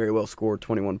think they could very well score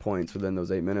 21 points within those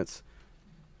 8 minutes.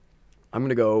 I'm going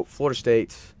to go Florida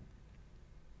State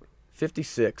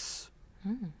 56,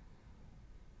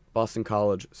 Boston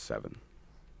College 7.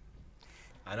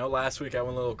 I know last week I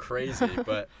went a little crazy,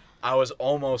 but I was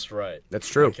almost right. That's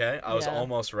true. Okay? I was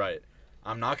almost right.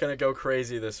 I'm not going to go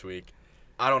crazy this week.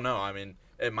 I don't know. I mean,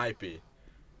 it might be.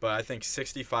 But I think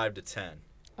 65-10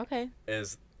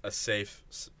 is a safe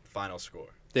final score.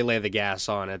 They lay the gas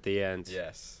on at the end.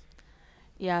 Yes.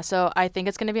 Yeah, so I think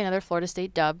it's going to be another Florida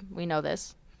State dub. We know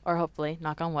this, or hopefully,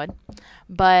 knock on wood.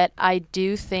 But I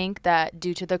do think that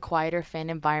due to the quieter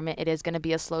fan environment, it is going to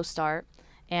be a slow start.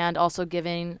 And also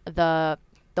given the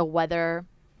weather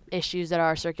issues that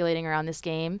are circulating around this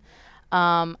game,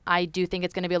 I do think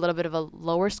it's going to be a little bit of a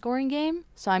lower scoring game.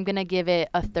 So I'm going to give it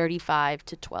a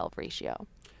 35-12 ratio.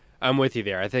 I'm with you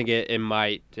there. I think it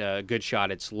might, good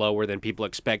shot, it's lower than people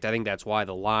expect. I think that's why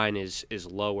the line is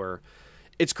lower.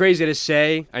 It's crazy to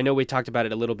say. I know we talked about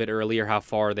it a little bit earlier, how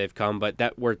far they've come, but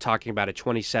that we're talking about a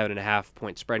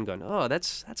 27.5-point spread and going, oh,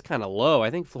 that's kind of low.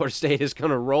 I think Florida State is going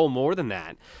to roll more than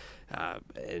that.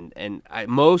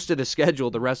 Most of the schedule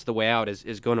the rest of the way out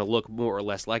is going to look more or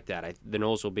less like that. The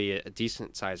Noles will be a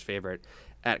decent-sized favorite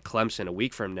at Clemson a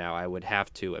week from now, I would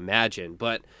have to imagine.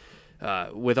 But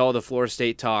with all the Florida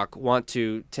State talk, want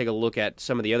to take a look at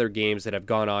some of the other games that have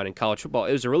gone on in college football.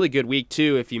 It was a really good week,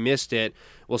 too, if you missed it.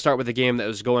 We'll start with the game that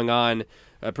was going on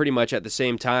pretty much at the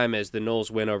same time as the Noles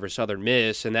win over Southern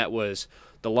Miss, and that was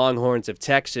the Longhorns of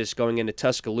Texas going into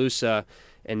Tuscaloosa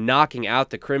and knocking out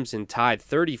the Crimson Tide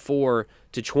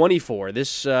 34-24. This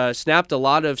snapped a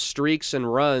lot of streaks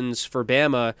and runs for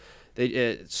Bama.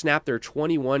 They snapped their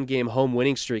 21-game home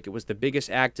winning streak. It was the biggest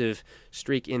active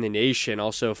streak in the nation.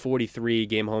 Also,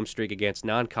 43-game home streak against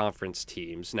non-conference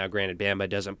teams. Now, granted, Bama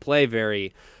doesn't play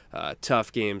very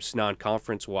tough games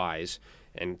non-conference-wise,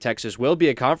 and Texas will be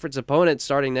a conference opponent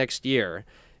starting next year.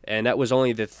 And that was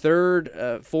only the third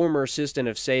former assistant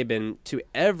of Saban to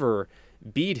ever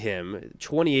beat him.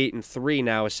 28-3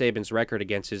 now is Saban's record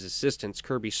against his assistants,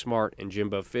 Kirby Smart and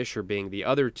Jimbo Fisher being the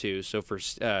other two. So for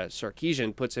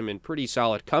Sarkisian, puts him in pretty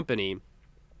solid company.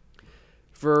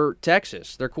 For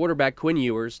Texas, their quarterback Quinn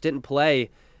Ewers didn't play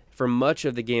for much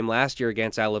of the game last year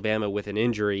against Alabama with an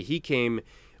injury. He came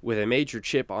with a major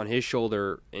chip on his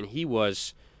shoulder, and he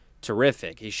was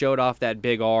terrific. He showed off that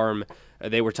big arm.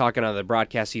 They were talking on the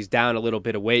broadcast, he's down a little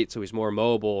bit of weight, so he's more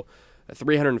mobile.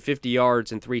 350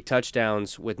 yards and 3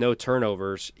 touchdowns with no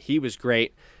turnovers. He was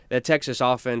great. That Texas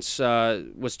offense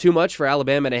was too much for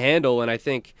Alabama to handle, and I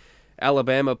think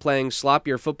Alabama playing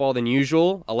sloppier football than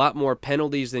usual, a lot more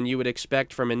penalties than you would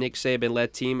expect from a Nick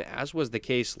Saban-led team, as was the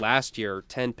case last year,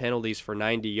 10 penalties for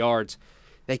 90 yards.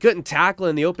 They couldn't tackle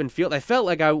in the open field. I felt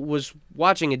like I was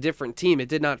watching a different team. It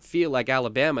did not feel like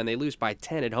Alabama, and they lose by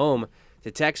 10 at home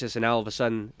to Texas, and all of a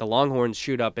sudden the Longhorns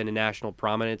shoot up into national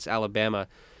prominence. Alabama,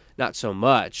 not so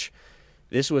much.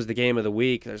 This was the game of the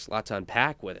week. There's a lot to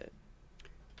unpack with it.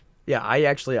 Yeah, I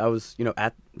was,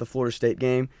 at the Florida State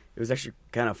game. It was actually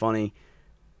kind of funny.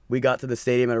 We got to the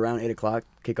stadium at around 8 o'clock.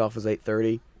 Kickoff was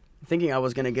 8:30. Thinking I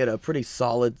was going to get a pretty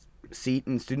solid seat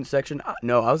in the student section.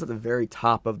 No, I was at the very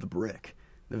top of the brick.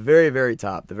 The very, very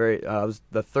top. I was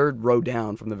the third row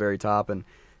down from the very top. And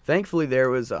thankfully there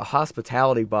was a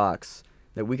hospitality box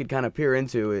that we could kind of peer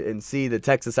into and see the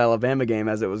Texas-Alabama game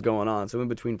as it was going on. So in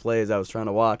between plays, I was trying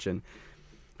to watch.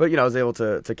 But I was able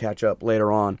to catch up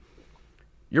later on.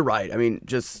 You're right. I mean,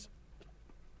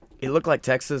 it looked like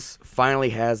Texas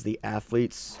finally has the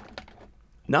athletes,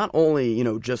 not only,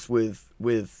 just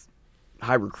with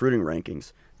high recruiting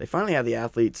rankings. They finally have the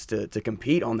athletes to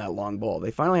compete on that long ball.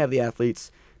 They finally have the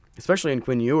athletes, especially in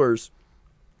Quinn Ewers,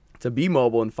 to be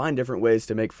mobile and find different ways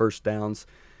to make first downs.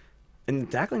 And the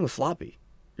tackling was sloppy.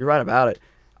 You're right about it.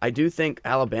 I do think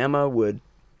Alabama would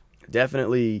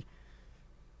definitely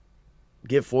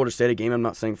give Florida State a game. I'm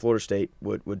not saying Florida State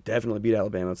would definitely beat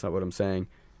Alabama. That's not what I'm saying.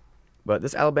 But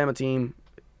this Alabama team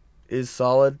is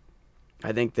solid.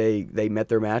 I think they met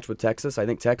their match with Texas. I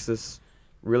think Texas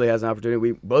really has an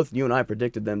opportunity. Both you and I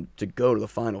predicted them to go to the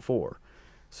Final Four.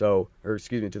 To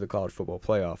the college football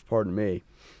playoff, pardon me.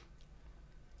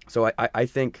 So I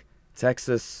think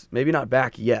Texas, maybe not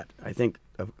back yet. I think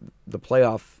the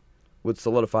playoff would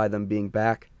solidify them being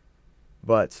back,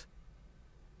 but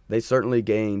they certainly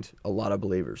gained a lot of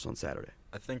believers on Saturday.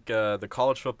 I think the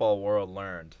college football world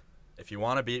learned, if you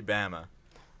want to beat Bama,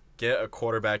 get a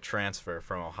quarterback transfer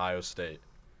from Ohio State,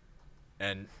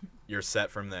 and you're set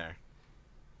from there.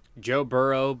 Joe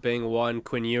Burrow being one,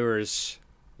 Quinn Ewers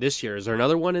this year. Is there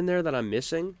another one in there that I'm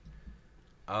missing?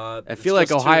 I feel like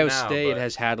Ohio State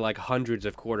has had like hundreds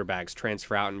of quarterbacks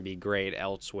transfer out and be great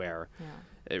elsewhere.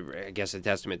 Yeah. I guess a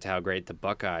testament to how great the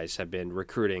Buckeyes have been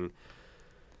recruiting.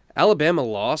 Alabama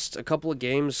lost a couple of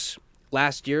games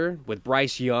last year with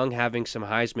Bryce Young having some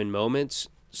Heisman moments.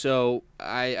 So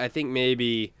I think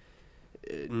maybe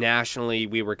nationally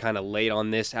we were kind of late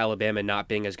on this, Alabama not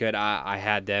being as good. I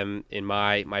had them in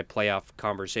my playoff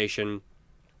conversation.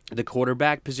 The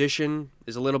quarterback position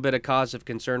is a little bit a cause of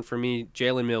concern for me.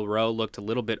 Jalen Milroe looked a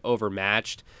little bit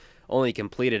overmatched, only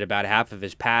completed about half of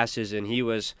his passes, and he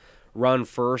was run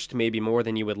first, maybe more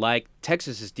than you would like.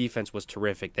 Texas's defense was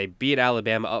terrific. They beat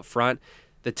Alabama up front.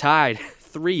 The Tide,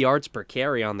 3 yards per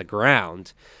carry on the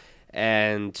ground,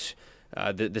 and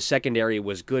the secondary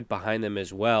was good behind them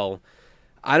as well.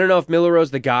 I don't know if Milroe's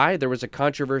the guy. There was a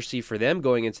controversy for them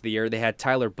going into the year. They had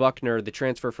Tyler Buckner, the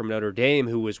transfer from Notre Dame,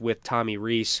 who was with Tommy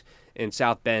Rees in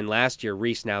South Bend last year.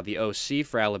 Rees now the OC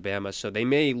for Alabama, so they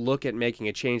may look at making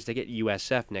a change to get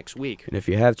USF next week. And if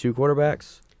you have two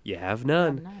quarterbacks, you have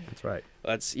none. That's right.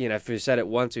 If you said it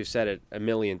once, we've said it a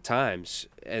million times.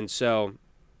 And so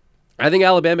I think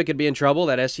Alabama could be in trouble.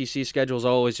 That SEC schedule is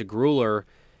always a grueler.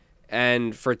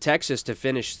 And for Texas to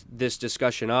finish this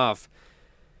discussion off,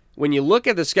 when you look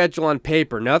at the schedule on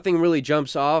paper, nothing really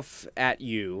jumps off at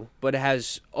you, but it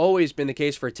has always been the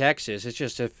case for Texas. It's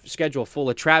just a schedule full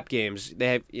of trap games.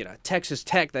 They have, Texas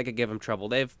Tech that could give them trouble.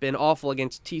 They've been awful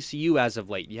against TCU as of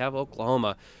late. You have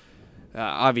Oklahoma.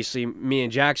 Obviously, me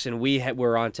and Jackson,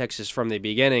 were on Texas from the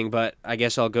beginning, but I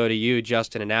guess I'll go to you,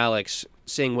 Justin and Alex,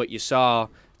 seeing what you saw.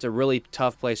 It's a really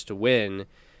tough place to win.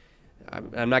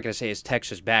 I'm not going to say is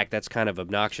Texas back. That's kind of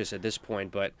obnoxious at this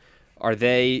point, but Are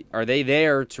they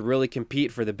there to really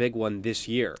compete for the big one this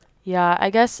year? Yeah,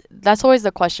 I guess that's always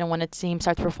the question when a team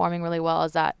starts performing really well,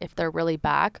 is that if they're really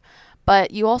back. But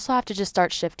you also have to just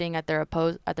start shifting at their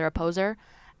opposer.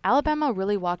 Alabama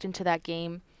really walked into that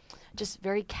game just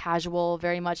very casual,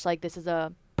 very much like this is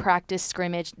a practice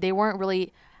scrimmage. They weren't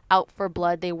really out for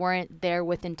blood. They weren't there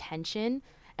with intention.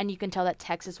 And you can tell that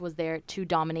Texas was there to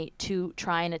dominate, to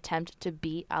try and attempt to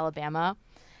beat Alabama.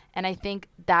 And I think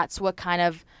that's what kind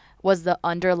of was the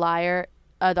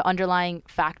underlying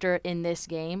factor in this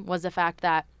game, was the fact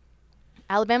that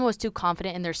Alabama was too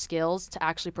confident in their skills to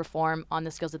actually perform on the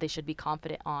skills that they should be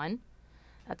confident on.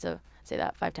 Say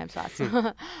that 5 times fast.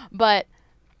 But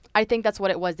I think that's what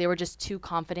it was. They were just too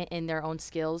confident in their own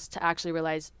skills to actually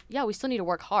realize, yeah, we still need to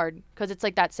work hard, because it's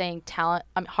like that saying,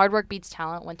 hard work beats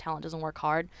talent when talent doesn't work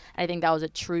hard. And I think that was a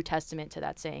true testament to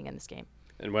that saying in this game.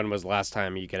 And when was the last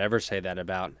time you could ever say that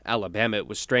about Alabama? It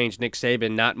was strange. Nick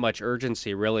Saban, not much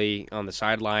urgency really on the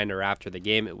sideline or after the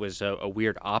game. It was a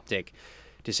weird optic,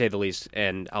 to say the least.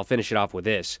 And I'll finish it off with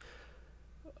this.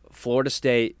 Florida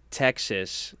State,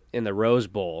 Texas in the Rose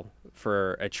Bowl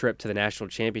for a trip to the national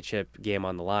championship game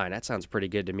on the line. That sounds pretty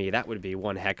good to me. That would be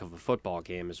one heck of a football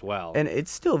game as well. And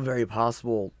it's still very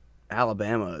possible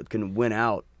Alabama can win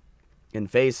out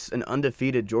and face an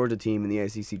undefeated Georgia team in the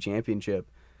ACC championship.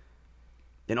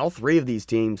 And all three of these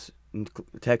teams,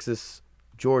 Texas,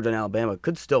 Georgia, and Alabama,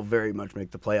 could still very much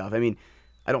make the playoff. I mean,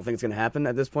 I don't think it's going to happen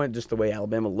at this point, just the way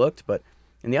Alabama looked. But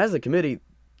in the eyes of the committee,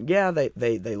 yeah,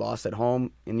 they lost at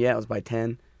home. And, yeah, it was by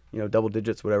 10, double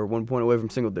digits, whatever, 1 point away from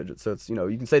single digits. So, it's you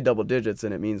can say double digits,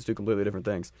 and it means two completely different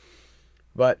things.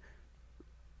 But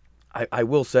I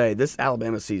will say this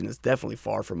Alabama season is definitely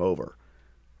far from over.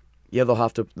 Yeah, they'll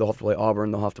have to play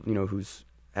Auburn. They'll have to, who's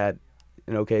had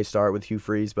an okay start with Hugh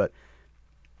Freeze. But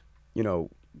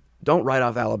don't write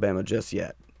off Alabama just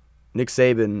yet. Nick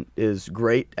Saban is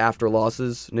great after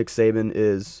losses. Nick Saban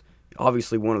is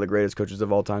obviously one of the greatest coaches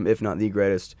of all time, if not the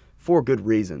greatest, for good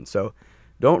reason. So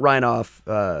don't write off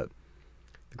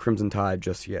the Crimson Tide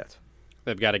just yet.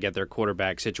 They've got to get their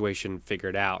quarterback situation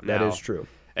figured out now. That is true.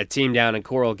 A team down in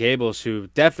Coral Gables who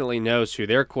definitely knows who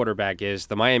their quarterback is,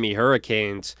 the Miami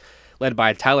Hurricanes, led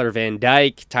by Tyler Van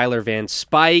Dyke, Tyler Van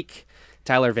Spike,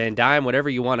 Tyler Van Dyne, whatever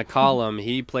you want to call him.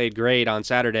 He played great on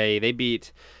Saturday. They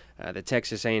beat the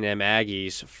Texas A&M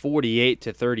Aggies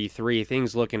 48-33.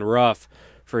 Things looking rough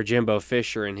for Jimbo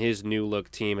Fisher and his new look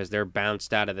team as they're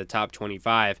bounced out of the top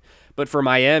 25. But for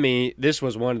Miami, this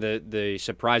was one of the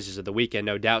surprises of the weekend,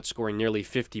 no doubt, scoring nearly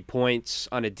 50 points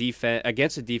on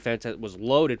against a defense that was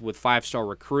loaded with five-star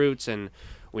recruits. And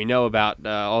we know about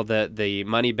all the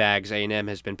money bags A&M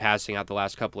has been passing out the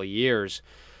last couple of years.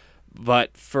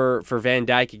 But for Van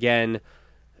Dyke, again,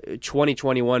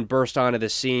 2021 burst onto the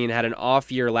scene, had an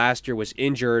off year last year, was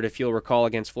injured, if you'll recall,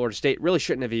 against Florida State. Really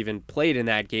shouldn't have even played in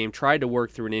that game, tried to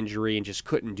work through an injury and just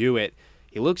couldn't do it.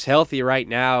 He looks healthy right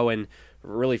now, and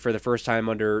really for the first time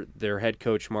under their head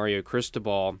coach, Mario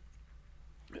Cristobal.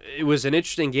 It was an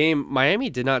interesting game. Miami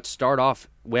did not start off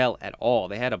well at all.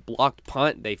 They had a blocked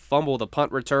punt. They fumbled the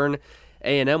punt return.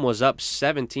 A&M was up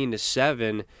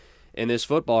 17-7 in this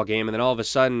football game, and then all of a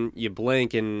sudden you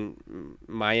blink and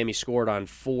Miami scored on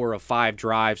 4 of 5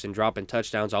 drives and dropping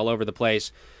touchdowns all over the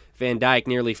place. Van Dyke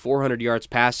nearly 400 yards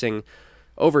passing,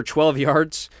 over 12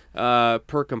 yards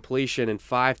per completion, and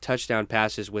 5 touchdown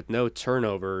passes with no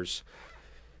turnovers.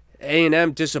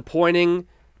 A&M disappointing.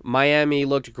 Miami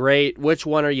looked great. Which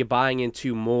one are you buying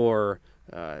into more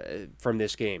from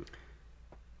this game?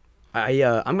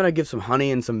 I'm going to give some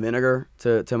honey and some vinegar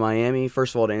to Miami.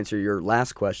 First of all, to answer your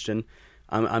last question,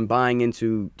 I'm buying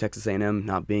into Texas A&M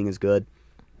not being as good.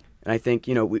 And I think,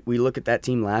 we look at that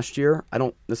team last year. I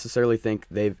don't necessarily think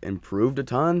they've improved a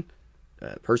ton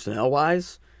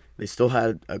personnel-wise. They still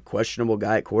had a questionable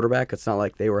guy at quarterback. It's not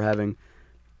like they were having,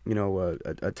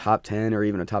 a top 10 or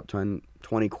even a top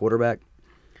 20 quarterback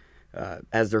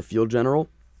as their field general.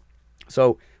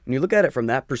 So when you look at it from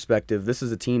that perspective, this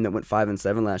is a team that went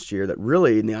 5-7 last year that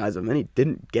really, in the eyes of many,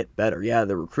 didn't get better. Yeah,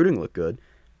 the recruiting looked good,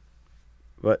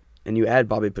 and you add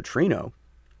Bobby Petrino,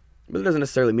 but it doesn't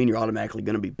necessarily mean you're automatically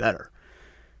going to be better.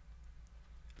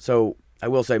 So I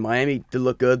will say Miami did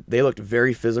look good. They looked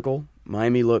very physical.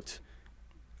 Miami looked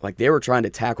like they were trying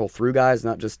to tackle through guys,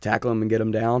 not just tackle them and get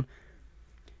them down.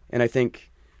 And I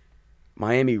think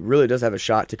Miami really does have a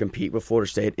shot to compete with Florida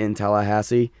State in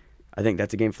Tallahassee. I think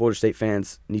that's a game Florida State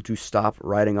fans need to stop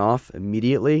writing off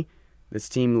immediately. This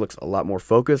team looks a lot more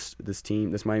focused.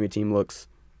 This Miami team looks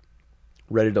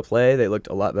ready to play. They looked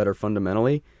a lot better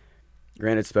fundamentally.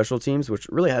 Granted, special teams, which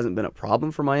really hasn't been a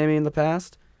problem for Miami in the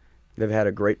past. They've had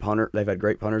a great punter. They've had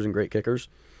great punters and great kickers.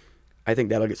 I think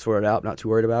that'll get sorted out. Not too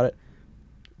worried about it.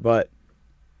 But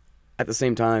at the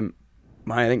same time,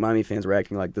 I think Miami fans were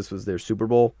acting like this was their Super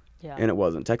Bowl, and it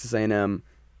wasn't. Texas A&M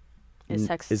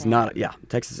is not. Yeah,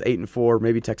 Texas 8-4,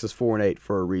 maybe Texas 4-8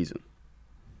 for a reason.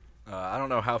 I don't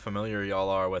know how familiar y'all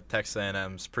are with Texas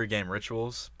A&M's pregame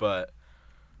rituals, but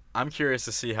I'm curious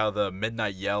to see how the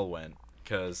midnight yell went,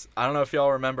 because I don't know if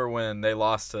y'all remember when they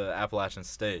lost to Appalachian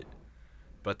State,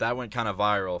 but that went kind of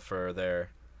viral for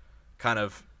their kind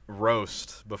of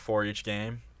roast before each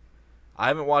game. I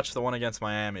haven't watched the one against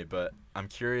Miami, but I'm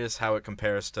curious how it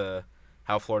compares to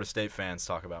how Florida State fans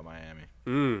talk about Miami.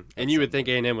 And you would think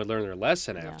A&M would learn their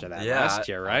lesson after that last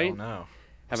year, right? I don't know.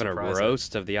 Having a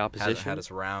roast of the opposition. Had its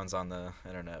rounds on the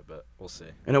internet, but we'll see.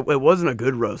 And it wasn't a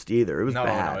good roast either. It was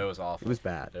bad. No, it was awful. It was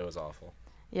bad. It was awful.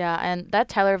 Yeah, and that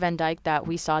Tyler Van Dyke that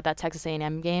we saw at that Texas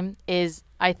A&M game is,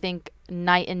 I think,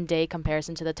 night and day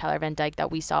comparison to the Tyler Van Dyke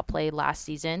that we saw play last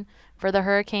season for the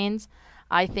Hurricanes.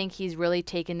 I think he's really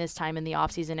taken this time in the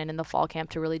offseason and in the fall camp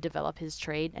to really develop his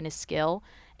trade and his skill.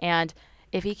 And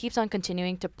if he keeps on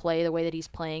continuing to play the way that he's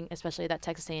playing, especially that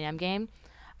Texas A&M game,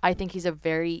 I think he's a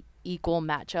very equal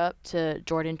matchup to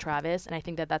Jordan Travis. And I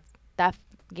think that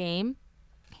game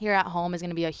here at home is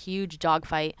going to be a huge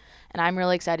dogfight. And I'm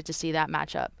really excited to see that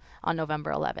matchup on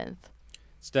November 11th.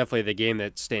 It's definitely the game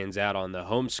that stands out on the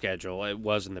home schedule. It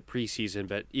was in the preseason,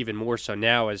 but even more so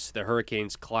now as the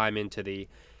Hurricanes climb into the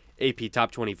AP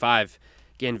Top 25.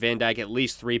 Again, Van Dyke, at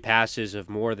least 3 passes of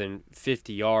more than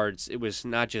 50 yards. It was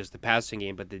not just the passing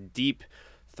game, but the deep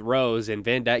throws, and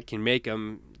Van Dyke can make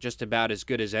them just about as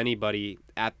good as anybody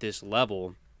at this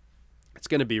level. It's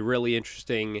going to be really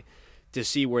interesting to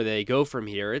see where they go from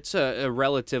here. It's a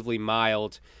relatively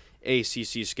mild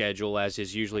ACC schedule, as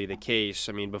is usually the case.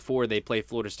 I mean, before they play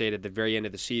Florida State at the very end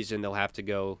of the season, they'll have to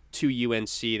go to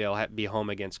UNC. They'll be home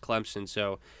against Clemson,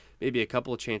 so maybe a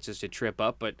couple of chances to trip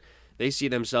up, but they see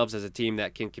themselves as a team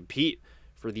that can compete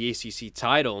for the ACC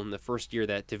title in the first year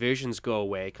that divisions go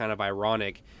away. Kind of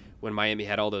ironic when Miami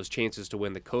had all those chances to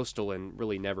win the Coastal and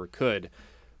really never could.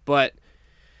 But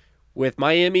With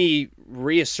Miami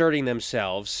reasserting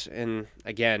themselves, and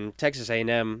again, Texas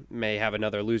A&M may have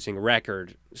another losing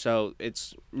record, so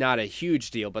it's not a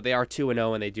huge deal, but they are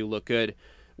 2-0 and they do look good.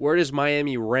 Where does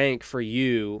Miami rank for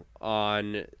you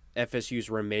on FSU's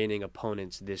remaining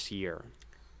opponents this year?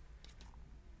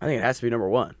 I think it has to be number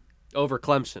one. Over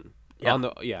Clemson?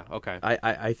 Yeah. Okay.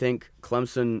 I think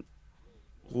Clemson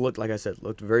looked, like I said,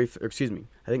 I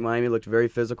think Miami looked very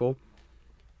physical.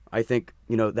 I think,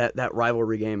 that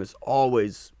rivalry game is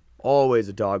always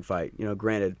a dogfight.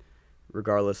 Granted,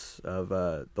 regardless of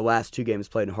the last two games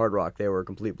played in Hard Rock, they were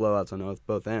complete blowouts on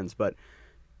both ends. But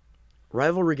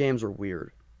rivalry games are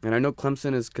weird. And I know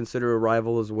Clemson is considered a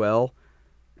rival as well,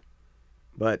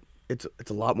 but it's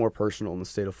a lot more personal in the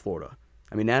state of Florida.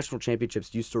 I mean, national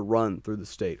championships used to run through the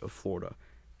state of Florida.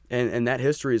 And that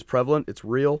history is prevalent. It's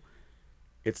real.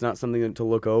 It's not something to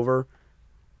look over.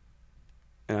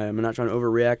 And I'm not trying to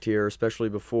overreact here, especially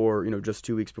before, just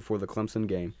 2 weeks before the Clemson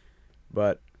game.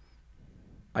 But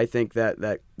I think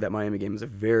that Miami game is a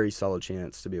very solid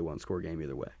chance to be a one-score game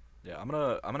either way. Yeah, I'm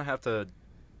gonna have to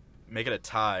make it a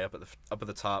tie up at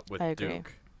the top with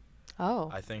Duke. Oh.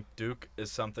 I think Duke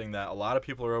is something that a lot of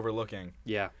people are overlooking.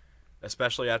 Yeah.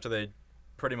 Especially after they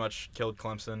pretty much killed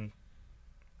Clemson.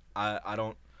 I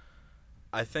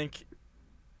think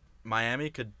Miami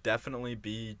could definitely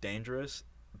be dangerous,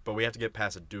 but we have to get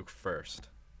past Duke first.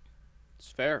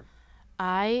 It's fair.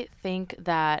 I think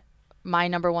that my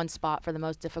number one spot for the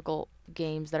most difficult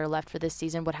games that are left for this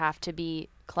season would have to be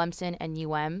Clemson and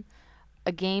UM.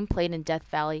 A game played in Death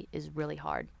Valley is really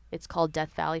hard. It's called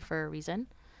Death Valley for a reason.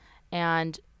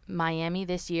 And Miami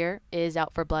this year is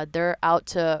out for blood. They're out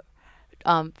to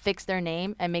fix their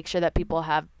name and make sure that people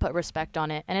have put respect on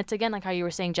it. And it's, again, like how you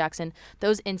were saying, Jackson,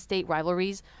 those in-state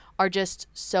rivalries are just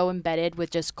so embedded with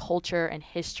just culture and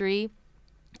history.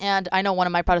 And I know one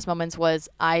of my proudest moments was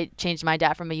I changed my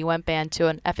dad from a UM fan to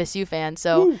an FSU fan.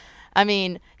 So, Woo. I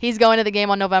mean, he's going to the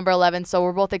game on November 11th, so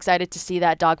we're both excited to see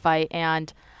that dogfight.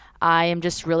 And I am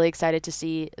just really excited to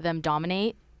see them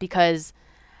dominate because,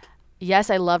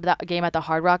 yes, I loved that game at the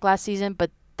Hard Rock last season,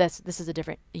 but this is a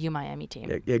different Miami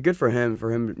team. Yeah, good for him,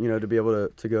 to be able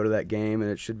to go to that game,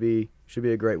 and it should be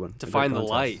a great one. To find the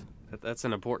light. That's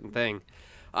an important thing.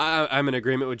 I'm in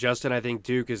agreement with Justin. I think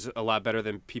Duke is a lot better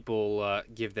than people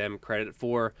give them credit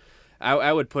for.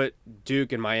 I would put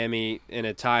Duke and Miami in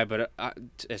a tie, but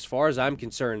as far as I'm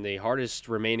concerned, the hardest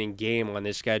remaining game on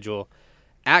this schedule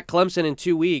at Clemson in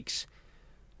 2 weeks.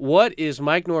 What is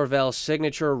Mike Norvell's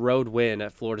signature road win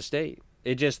at Florida State?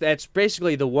 That's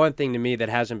basically the one thing to me that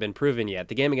hasn't been proven yet.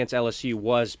 The game against LSU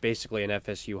was basically an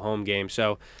FSU home game,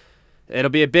 so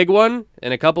it'll be a big one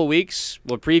in a couple weeks.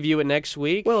 We'll preview it next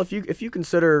week. Well, if you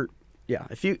consider,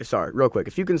 if you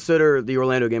consider the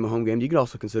Orlando game a home game, you can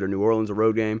also consider New Orleans a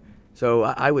road game. So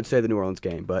I would say the New Orleans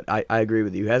game, but I agree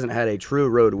with you. He hasn't had a true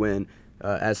road win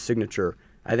as signature.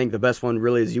 I think the best one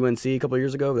really is UNC a couple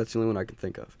years ago. That's the only one I can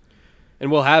think of. And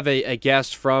we'll have a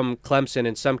guest from Clemson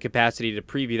in some capacity to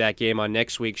preview that game on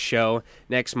next week's show,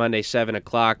 next Monday, 7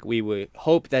 o'clock. We would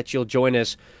hope that you'll join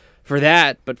us for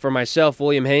that. But for myself,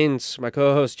 William Haynes, my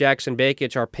co-host Jackson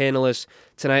Bakich, our panelists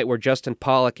tonight were Justin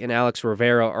Pollack and Alex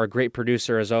Rivero. Our great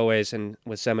producer, as always, and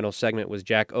with Seminole segment was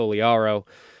Jack Oliaro.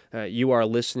 You are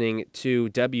listening to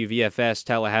WVFS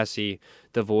Tallahassee,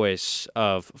 the voice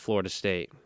of Florida State.